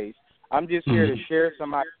plant-based. I'm just here to share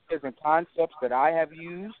some ideas and concepts that I have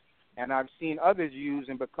used and I've seen others use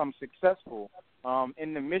and become successful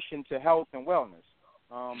in the mission to health and wellness.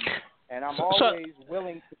 And I'm always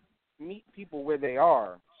willing to meet people where they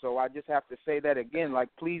are. So I just have to say that again, like,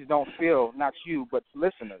 please don't feel, not you, but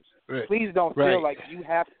listeners, please don't feel like you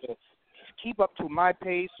have to keep up to my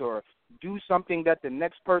pace or do something that the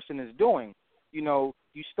next person is doing.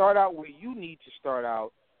 You start out where you need to start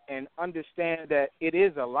out and understand that it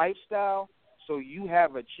is a lifestyle, so you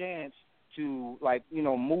have a chance to,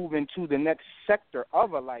 move into the next sector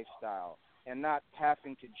of a lifestyle and not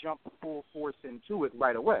having to jump full force into it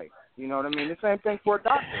right away. You know what I mean? The same thing for a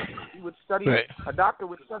doctor. He would study, a doctor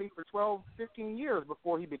would study for 12, 15 years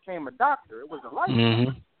before he became a doctor. It was a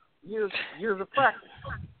lifestyle, years of practice.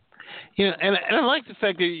 And I like the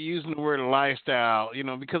fact that you're using the word lifestyle,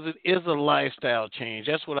 because it is a lifestyle change.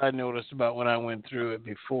 That's what I noticed about when I went through it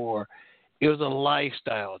before. It was a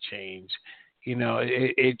lifestyle change.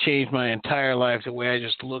 It changed my entire life, the way I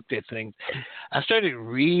just looked at things. I started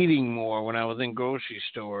reading more when I was in grocery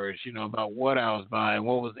stores, about what I was buying,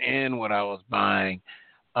 what was in what I was buying,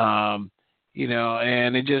 and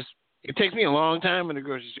it takes me a long time in the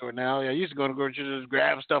grocery store now. I used to go to the grocery store and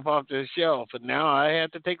grab stuff off the shelf, and now I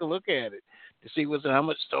have to take a look at it to see how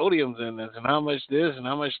much sodium's in this and how much this and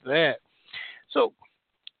how much that. So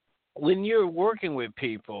when you're working with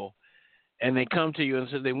people and they come to you and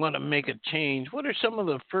say they want to make a change, what are some of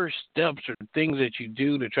the first steps or things that you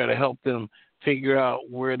do to try to help them figure out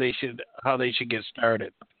how they should get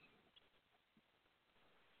started?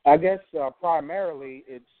 I guess primarily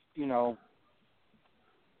it's,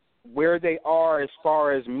 where they are as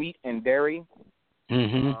far as meat and dairy.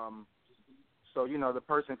 So, the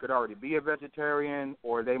person could already be a vegetarian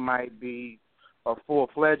or they might be a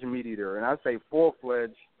full-fledged meat eater. And I say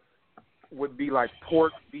full-fledged would be like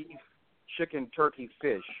pork, beef, chicken, turkey,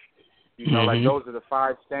 fish. Like those are the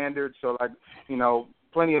 5 standards. So,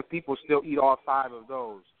 plenty of people still eat all 5 of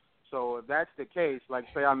those. So if that's the case, like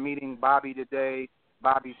say I'm meeting Bobby today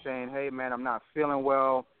Bobby's saying, hey, man, I'm not feeling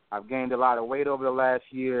well. I've gained a lot of weight over the last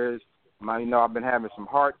years. I've been having some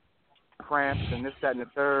heart cramps and this, that, and the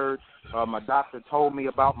third. My doctor told me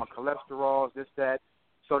about my cholesterol, this, that.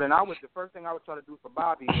 So then the first thing I would try to do for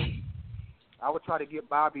Bobby is I would try to get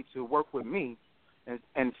Bobby to work with me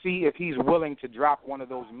and see if he's willing to drop one of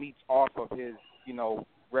those meats off of his,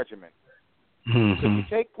 regimen. Mm-hmm. Can we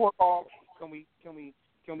take pork off? Can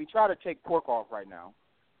we try to take pork off right now?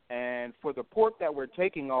 And for the pork that we're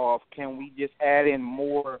taking off, can we just add in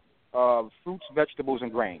more fruits, vegetables,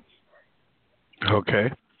 and grains? Okay.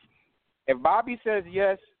 If Bobby says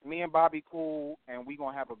yes, me and Bobby cool, and we're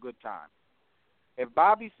going to have a good time. If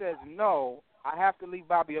Bobby says no, I have to leave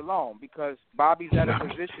Bobby alone because Bobby's at a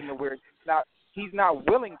position where he's not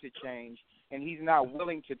willing to change, and he's not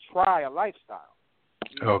willing to try a lifestyle.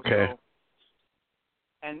 Okay.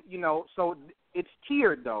 So it's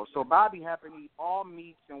tiered, though. So Bobby happened to eat all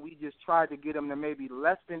meats, and we just tried to get him to maybe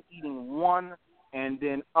less than eating one and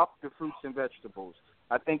then up the fruits and vegetables.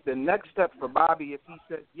 I think the next step for Bobby, if he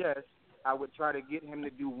says yes, I would try to get him to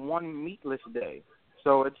do one meatless day.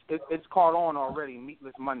 So it's caught on already,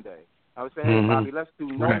 Meatless Monday. I would say, hey, Bobby, let's do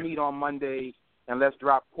no meat on Monday, and let's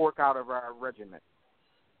drop pork out of our regimen.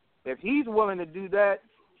 If he's willing to do that,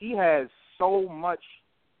 he has so much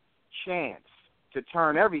chance to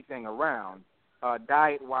turn everything around,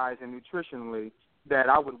 diet-wise and nutritionally, that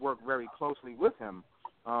I would work very closely with him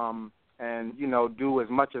and, do as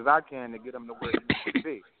much as I can to get him to where he needs to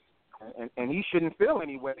be. And he shouldn't feel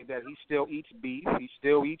any way that he still eats beef, he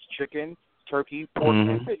still eats chicken, turkey, pork,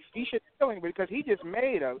 and fish. He shouldn't feel any because he just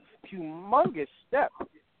made a humongous step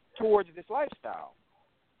towards this lifestyle.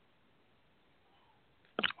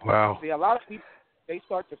 Wow. See, a lot of people, they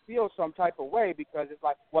start to feel some type of way because it's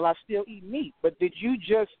like, well, I still eat meat. But did you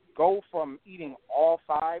just go from eating all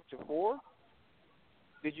 5 to 4?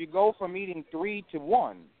 Did you go from eating 3 to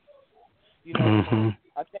 1? I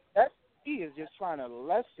think that's key is just trying to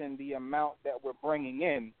lessen the amount that we're bringing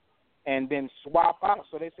in and then swap out.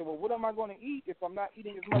 So they say, well, what am I going to eat if I'm not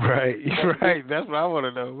eating as much? Right. That's what I want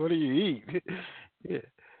to know. What do you eat? Yeah.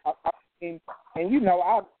 I've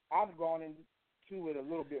gone into it a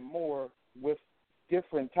little bit more with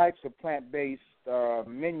different types of plant-based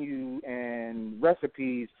menu and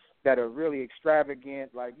recipes that are really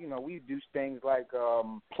extravagant. Like, we do things like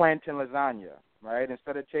plantain lasagna, right?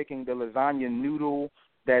 Instead of taking the lasagna noodle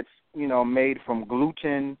that's, made from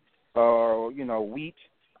gluten or, wheat,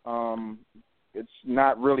 it's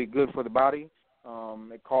not really good for the body.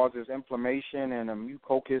 It causes inflammation and a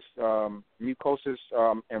mucosous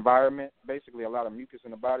environment, basically a lot of mucus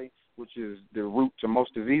in the body, which is the root to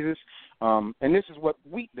most diseases. And this is what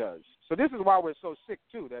wheat does. So this is why we're so sick,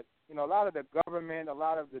 too, that, a lot of the government, a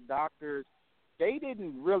lot of the doctors, they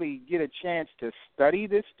didn't really get a chance to study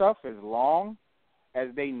this stuff as long as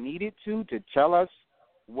they needed to tell us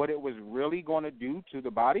what it was really going to do to the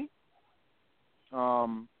body.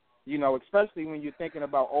 Especially when you're thinking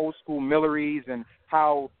about old school milleries and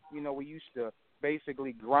how, we used to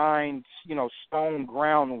basically grind, stone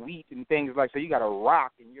ground wheat and things like that. So you got a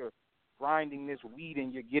rock and you're grinding this wheat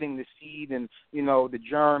and you're getting the seed and, the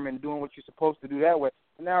germ and doing what you're supposed to do that way.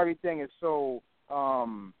 And now everything is so,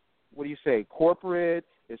 corporate.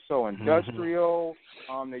 It's so industrial.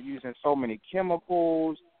 They're using so many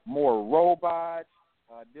chemicals, more robots,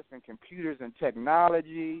 different computers and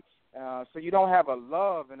technology. So you don't have a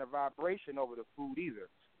love and a vibration over the food either,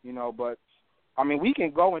 But, we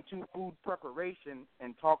can go into food preparation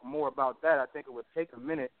and talk more about that. I think it would take a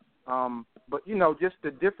minute. But, just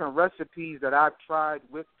the different recipes that I've tried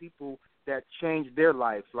with people that changed their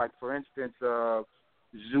lives. Like, for instance,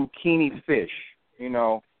 zucchini fish,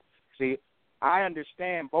 See, I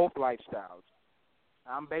understand both lifestyles.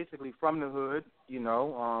 I'm basically from the hood,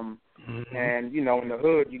 and, in the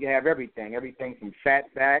hood you have everything from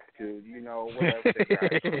fat back to, what else they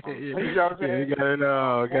got. You know what I'm saying? You got it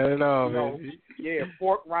all, man. Yeah,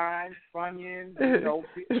 pork rinds, Funyuns,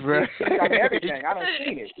 everything. I done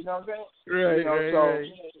seen it, you know what I'm saying? Right.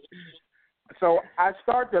 So I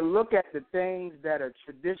start to look at the things that are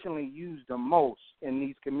traditionally used the most in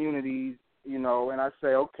these communities, and I say,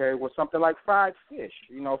 okay, well, something like fried fish.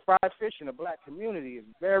 Fried fish in the black community is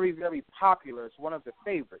very, very popular. It's one of the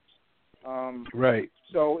favorites. Right.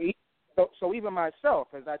 So even myself,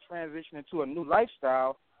 as I transition into a new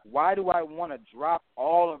lifestyle, why do I want to drop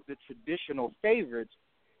all of the traditional favorites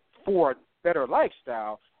for a better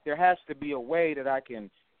lifestyle? There has to be a way that I can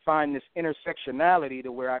find this intersectionality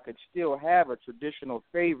to where I could still have a traditional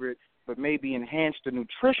favorite, but maybe enhance the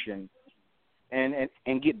nutrition and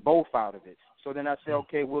get both out of it. So then I say,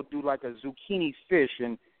 okay, we'll do like a zucchini fish,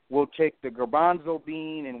 and we'll take the garbanzo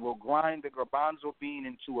bean and we'll grind the garbanzo bean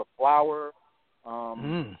into a flour.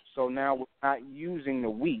 So now we're not using the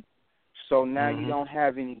wheat. So now you don't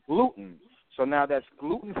have any gluten. So now that's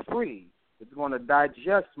gluten-free. It's going to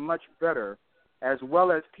digest much better, as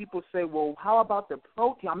well as people say, well, how about the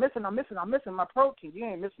protein? I'm missing my protein. You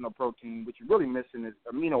ain't missing no protein. What you're really missing is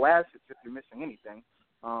amino acids, if you're missing anything,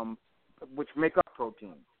 which make up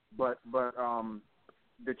protein. But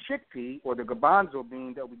the chickpea or the garbanzo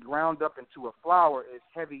bean that we ground up into a flour is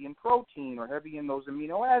heavy in protein or heavy in those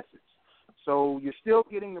amino acids. So you're still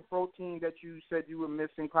getting the protein that you said you were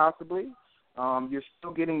missing possibly. You're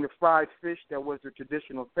still getting the fried fish that was the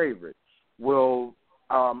traditional favorite. We'll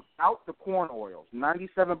out the corn oils.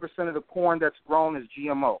 97% of the corn that's grown is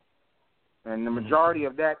GMO. And the majority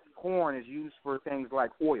of that corn is used for things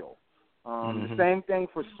like oil. The same thing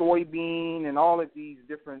for soybean and all of these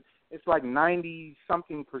different, it's like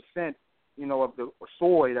 90-something%, of the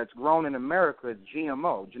soy that's grown in America is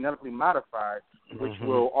GMO, genetically modified, which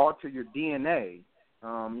will alter your DNA.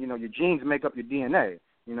 Your genes make up your DNA.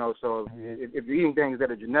 So if you're eating things that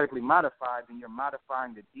are genetically modified, then you're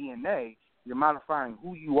modifying the DNA. You're modifying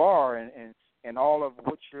who you are and all of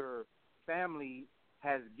what your family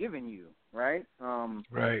has given you, right?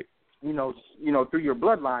 Right. Through your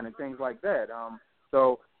bloodline and things like that.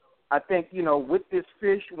 So I think, with this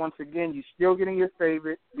fish, once again, you're still getting your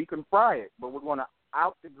favorite. We can fry it, but we're going to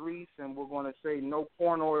out the grease and we're going to say no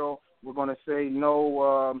corn oil. We're going to say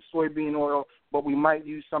no soybean oil, but we might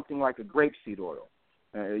use something like a grapeseed oil.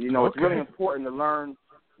 It's really important to learn.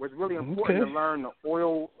 It's really important to learn the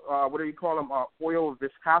oil. What do you call them? Oil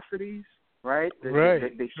viscosities, right?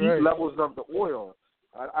 The heat levels of the oil.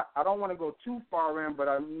 I don't want to go too far in, but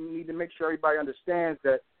I need to make sure everybody understands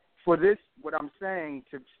that for this, what I'm saying,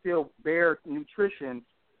 to still bear nutrition,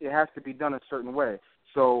 it has to be done a certain way.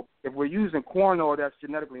 So if we're using corn oil that's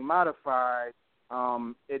genetically modified,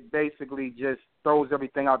 it basically just throws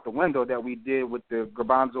everything out the window that we did with the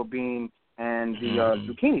garbanzo bean and the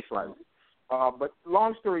zucchini slice. But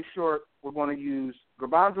long story short, we're going to use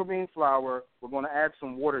garbanzo bean flour. We're going to add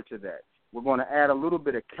some water to that. We're going to add a little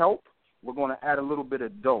bit of kelp. We're going to add a little bit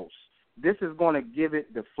of dose. This is going to give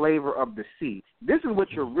it the flavor of the sea. This is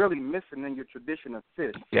what you're really missing in your traditional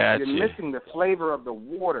fish. Gotcha. You're missing the flavor of the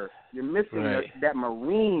water. You're missing that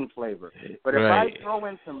marine flavor. But if I throw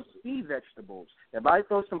in some sea vegetables, if I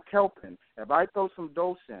throw some kelp in, if I throw some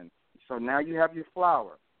dose in, so now you have your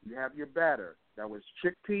flour, you have your batter. That was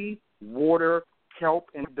chickpea, water, kelp,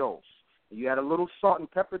 and dose. You add a little salt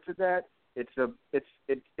and pepper to that. It's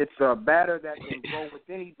a batter that can go with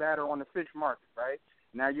any batter on the fish market, right?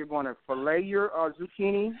 Now you're going to fillet your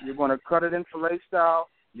zucchini. You're going to cut it in fillet style.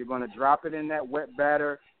 You're going to drop it in that wet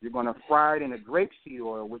batter. You're going to fry it in a grapeseed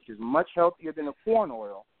oil, which is much healthier than the corn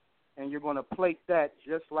oil. And you're going to plate that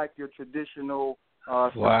just like your traditional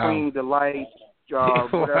Supreme Delight,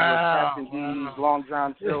 whatever, Captain D's, Long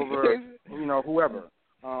John Silver, whoever.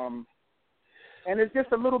 And it's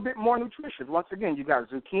just a little bit more nutritious. Once again, you got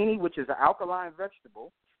zucchini, which is an alkaline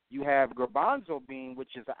vegetable. You have garbanzo bean,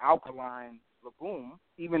 which is an alkaline legume.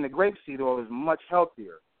 Even the grapeseed oil is much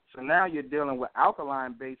healthier. So now you're dealing with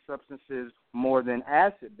alkaline-based substances more than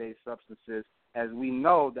acid-based substances. As we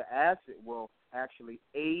know, the acid will actually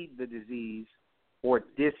aid the disease or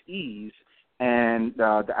dis-ease, and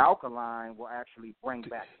the alkaline will actually bring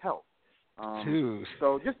back health.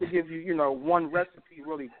 So just to give you, one recipe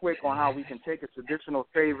really quick on how we can take a traditional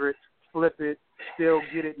favorite, flip it, still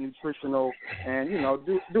get it nutritional, and,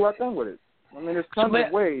 do our thing with it. I mean, there's tons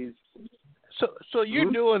of ways. So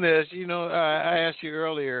you're doing this, I asked you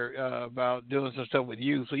earlier about doing some stuff with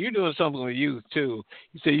youth. So you're doing something with youth, too.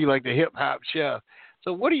 You say you like the hip-hop chef.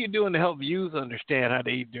 So what are you doing to help youth understand how to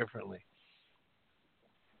eat differently?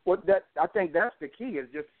 Well, I think that's the key, is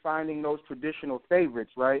just finding those traditional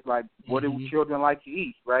favorites, right? Like, what do children like to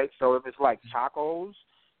eat, right? So if it's like tacos,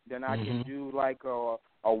 then I can do like a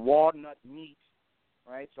walnut meat,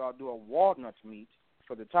 right? So I'll do a walnut meat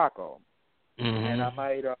for the taco. And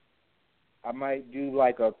I might do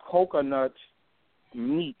like a coconut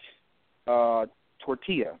meat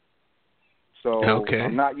tortilla. So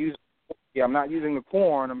I'm not using the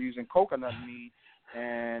corn. I'm using coconut meat,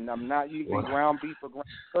 and I'm not using ground beef or ground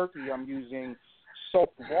turkey. I'm using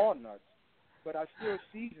soaked walnuts, but I still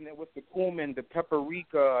season it with the cumin, the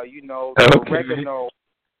paprika, the oregano.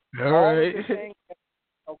 All the things that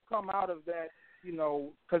will come out of that,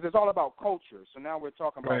 because it's all about culture. So now we're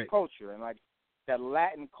talking about culture and like that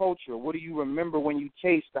Latin culture. What do you remember when you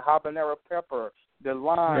taste the habanero pepper, the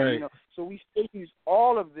lime? So we still use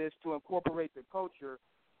all of this to incorporate the culture,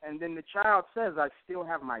 and then the child says, "I still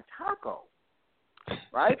have my taco."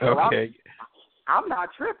 Right? So I'm not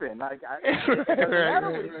tripping. Like, it doesn't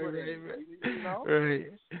matter what he put in, you know?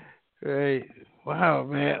 Right. Wow,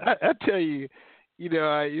 man. I tell you,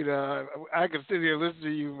 I can sit here and listen to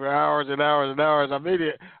you for hours and hours and hours. I may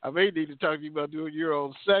need to talk to you about doing your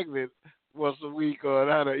own segment once a week on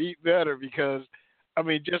how to eat better, because, I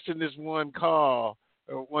mean, just in this one call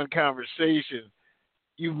or one conversation,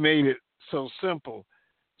 you've made it so simple.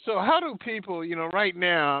 So how do people, right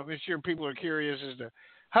now, I'm sure people are curious as to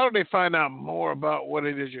how do they find out more about what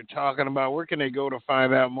it is you're talking about? Where can they go to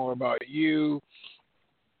find out more about you?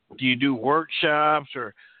 Do you do workshops,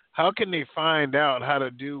 or how can they find out how to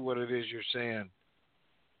do what it is you're saying?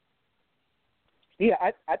 Yeah,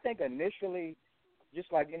 I think initially,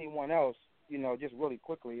 just like anyone else, just really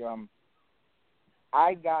quickly,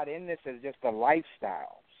 I got in this as just a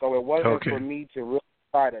lifestyle. So it wasn't for me to really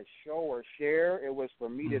try to show or share. It was for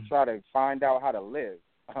me to try to find out how to live.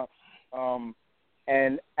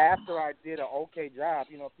 And after I did an okay job,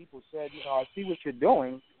 people said, I see what you're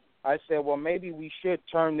doing. I said, well, maybe we should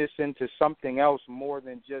turn this into something else more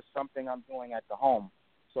than just something I'm doing at the home.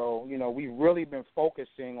 So, we've really been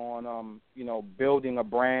focusing on, building a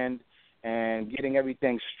brand and getting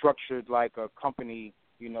everything structured like a company,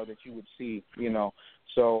 that you would see,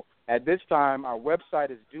 So at this time, our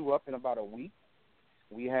website is due up in about a week.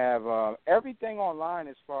 We have everything online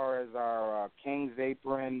as far as our King's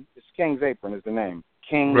Apron. It's King's Apron is the name.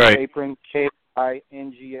 King's Apron,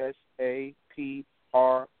 KINGSAPRON.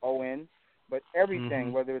 But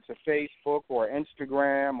everything, whether it's a Facebook or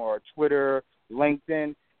Instagram or Twitter,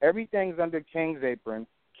 LinkedIn, everything's under King's Apron.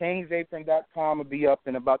 KingsApron.com will be up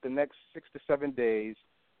in about the next 6 to 7 days.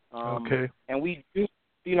 And we do,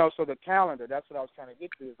 so the calendar, that's what I was trying to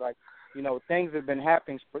get to, is like, things have been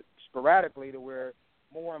happening sporadically to where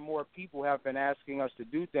more and more people have been asking us to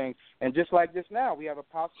do things. And just like this now, we have a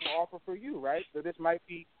possible offer for you, right? So this might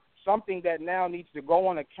be something that now needs to go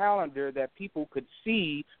on a calendar that people could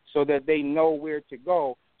see so that they know where to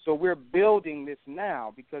go. So we're building this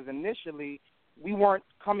now, because initially we weren't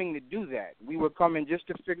coming to do that. We were coming just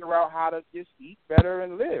to figure out how to just eat better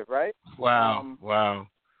and live, right? Wow.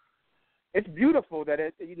 It's beautiful that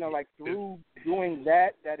it, through doing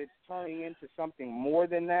that it's turning into something more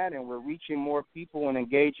than that, and we're reaching more people and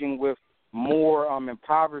engaging with more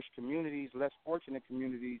impoverished communities, less fortunate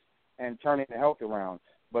communities, and turning the health around.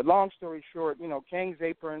 But long story short, King's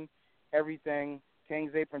Apron, everything,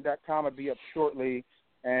 KingsApron.com will be up shortly,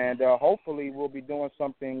 and hopefully we'll be doing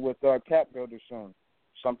something with CAPBuilder soon,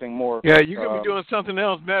 something more. Yeah, you're going to be doing something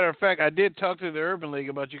else. Matter of fact, I did talk to the Urban League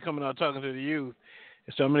about you coming out talking to the youth.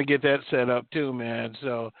 So I'm going to get that set up too, man.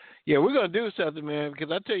 So, yeah, we're going to do something, man,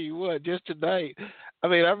 because I tell you what, just tonight,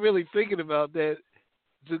 I'm really thinking about that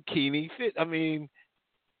zucchini fit. I mean,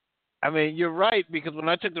 you're right, because when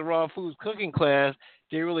I took the raw foods cooking class,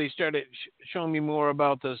 they really started showing me more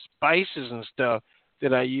about the spices and stuff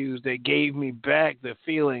that I used that gave me back the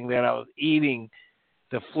feeling that I was eating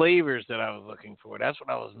the flavors that I was looking for. That's what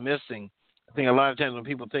I was missing. I think a lot of times when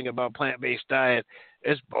people think about plant-based diet,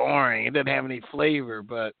 it's boring. It doesn't have any flavor.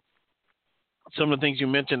 But some of the things you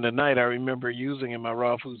mentioned tonight, I remember using in my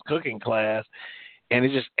raw foods cooking class, and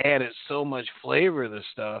it just added so much flavor to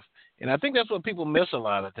stuff. And I think that's what people miss a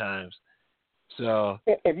lot of times. So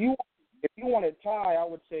if you wanted Thai, I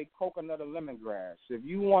would say coconut or lemongrass. If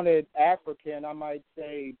you wanted African, I might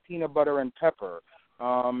say peanut butter and pepper.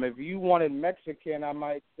 If you wanted Mexican, I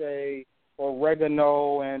might say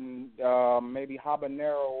oregano and maybe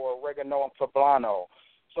habanero or oregano and poblano.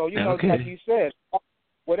 So, like you said,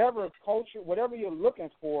 whatever culture, whatever you're looking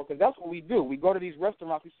for, because that's what we do. We go to these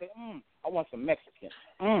restaurants, we say, I want some Mexican.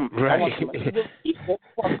 I want some pizza, you look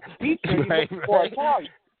for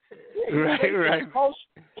Italian. Yeah, right. Culture.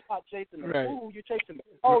 You're not chasing the food, you're chasing the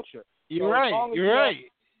culture. You're right.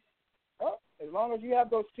 As long as you have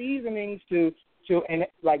those seasonings to and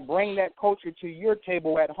like bring that culture to your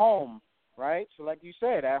table at home, right? So like you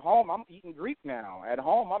said, at home I'm eating Greek now. At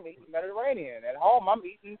home I'm eating Mediterranean. At home I'm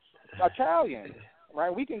eating Italian,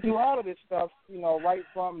 right? We can do all of this stuff, right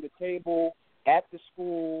from the table at the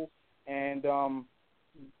school, and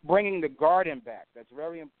bringing the garden back. That's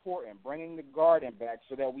very important, bringing the garden back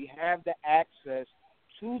so that we have the access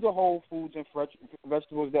to the whole foods and fresh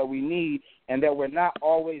vegetables that we need, and that we're not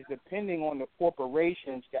always depending on the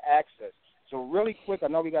corporations to access. So really quick, I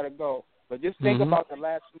know we got to go, but just think about the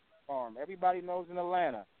last storm. Everybody knows in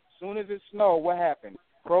Atlanta, as soon as it snowed, what happened?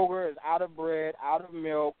 Kroger is out of bread, out of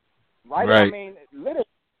milk, right? I mean, literally,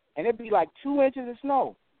 and it'd be like 2 inches of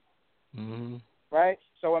snow, right?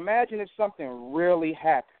 So imagine if something really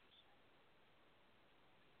happens.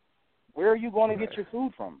 Where are you going to get your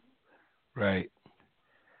food from? Right.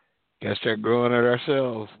 Got to start growing it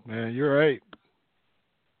ourselves, man. You're right.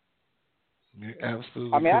 You're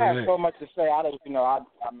absolutely. I mean, correct. I have so much to say. I don't, I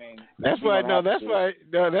mean. That's why. No, that's why.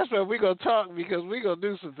 No, that's why we're gonna talk, because we're gonna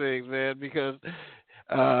do some things, man. Because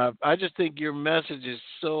I just think your message is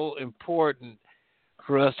so important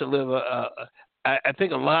for us to live. I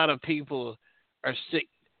think a lot of people are sick.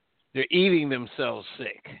 They're eating themselves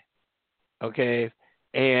sick. Okay,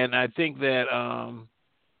 and I think that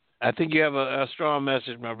I think you have a strong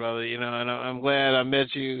message, my brother. And I'm glad I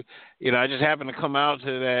met you. I just happened to come out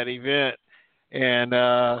to that event. And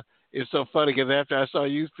it's so funny because after I saw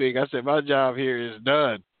you speak, I said, my job here is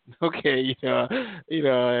done. Okay,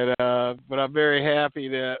 but I'm very happy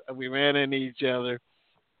that we ran into each other.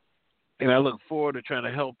 And I look forward to trying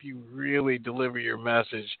to help you really deliver your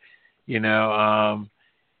message,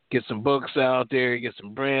 get some books out there, get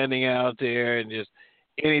some branding out there, and just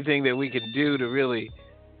anything that we can do to really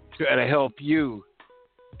try to help you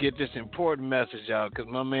get this important message out. Because,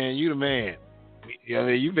 my man, you the man.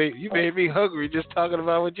 You made me hungry just talking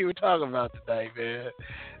about what you were talking about tonight, man.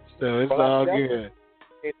 So it's all good.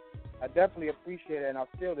 I definitely appreciate it, and I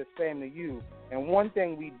feel the same to you. And one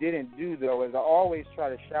thing we didn't do, though, is I always try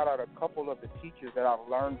to shout out a couple of the teachers that I've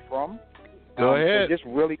learned from. Go ahead. Just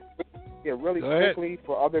really quickly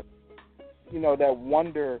for other, that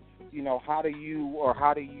wonder, how do you.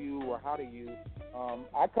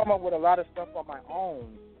 I come up with a lot of stuff on my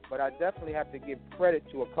own, but I definitely have to give credit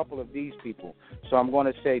to a couple of these people. So I'm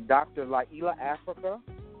going to say Dr. Laila Africa,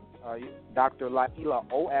 Dr. Laila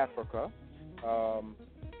O. Africa,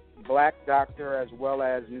 black doctor as well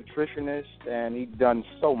as nutritionist, and he's done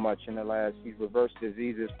so much in the last. He's reversed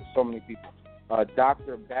diseases for so many people.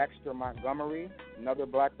 Dr. Baxter Montgomery, another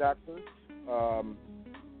black doctor.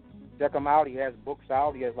 Check him out. He has books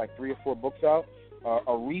out. He has like 3 or 4 books out.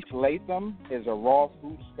 Arif Latham is a raw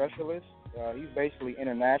food specialist. He's basically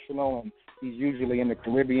international, and he's usually in the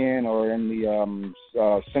Caribbean or in the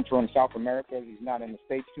Central and South America. He's not in the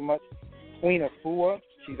States too much. Queen Afua,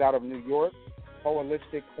 she's out of New York,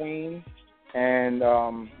 holistic queen. And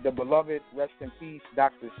the beloved, rest in peace,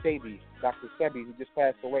 Dr. Sebi, who just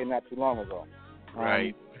passed away not too long ago.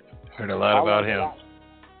 Right. Heard a lot about him.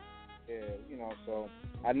 Yeah, so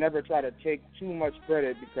I never try to take too much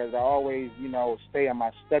credit because I always, stay in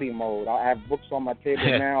my study mode. I have books on my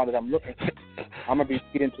table now that I'm looking at. I'm going to be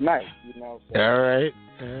reading tonight, So. All right.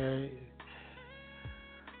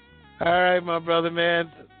 All right, my brother,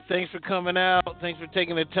 man. Thanks for coming out. Thanks for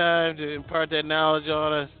taking the time to impart that knowledge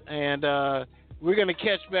on us. And we're going to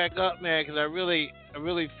catch back up, man, because I really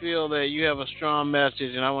feel that you have a strong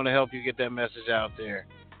message, and I want to help you get that message out there.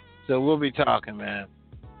 So we'll be talking, man.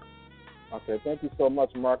 Okay, thank you so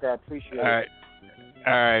much, Mark. I appreciate it.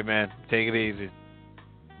 All right, man. Take it easy.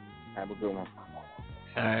 Have a good one.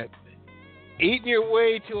 All right. Eating your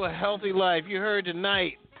way to a healthy life. You heard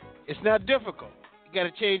tonight, it's not difficult. You got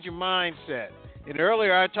to change your mindset. And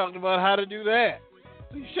earlier I talked about how to do that.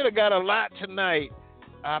 So you should have got a lot tonight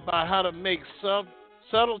about how to make some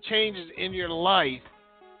subtle changes in your life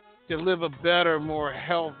to live a better, more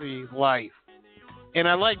healthy life. And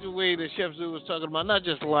I like the way that Chef Zoo was talking about not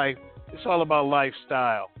just life, it's all about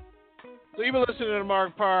lifestyle. So you've been listening to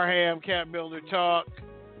Marc Parham, CAPBuilder Talk.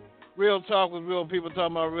 Real talk with real people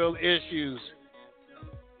talking about real issues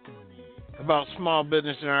about small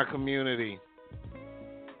business in our community.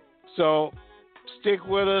 So stick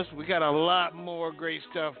with us. We got a lot more great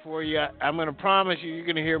stuff for you. I'm going to promise you're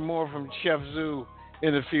going to hear more from Chef Zoo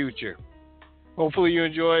in the future. Hopefully you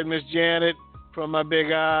enjoyed Miss Janet from My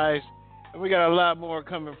Big Eyes. And we got a lot more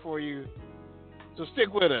coming for you. So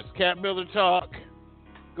stick with us. CAPBuilder Talk.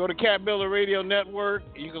 Go to CAPBuilder Radio Network.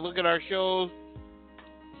 You can look at our shows.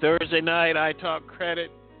 Thursday night, I Talk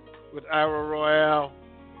Credit with Ira Royal.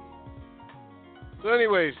 So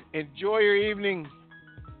anyways, enjoy your evening.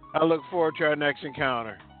 I look forward to our next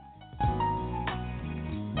encounter.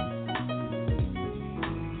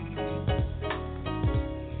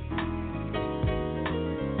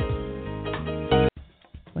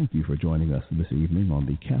 Thank you for joining us this evening on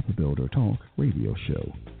the CAPBuilder Talk radio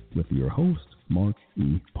show with your host, Marc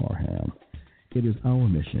E. Parham. It is our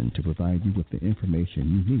mission to provide you with the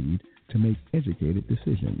information you need to make educated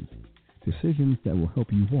decisions that will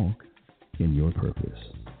help you walk in your purpose.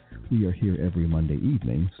 We are here every Monday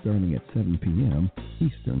evening starting at 7 p.m.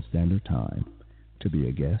 Eastern Standard Time. To be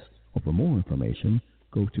a guest or for more information,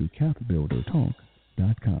 go to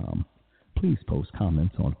CAPBuilderTalk.com. Please post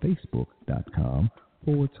comments on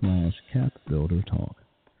Facebook.com/CAPBuilder Talk.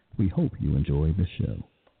 We hope you enjoy the show.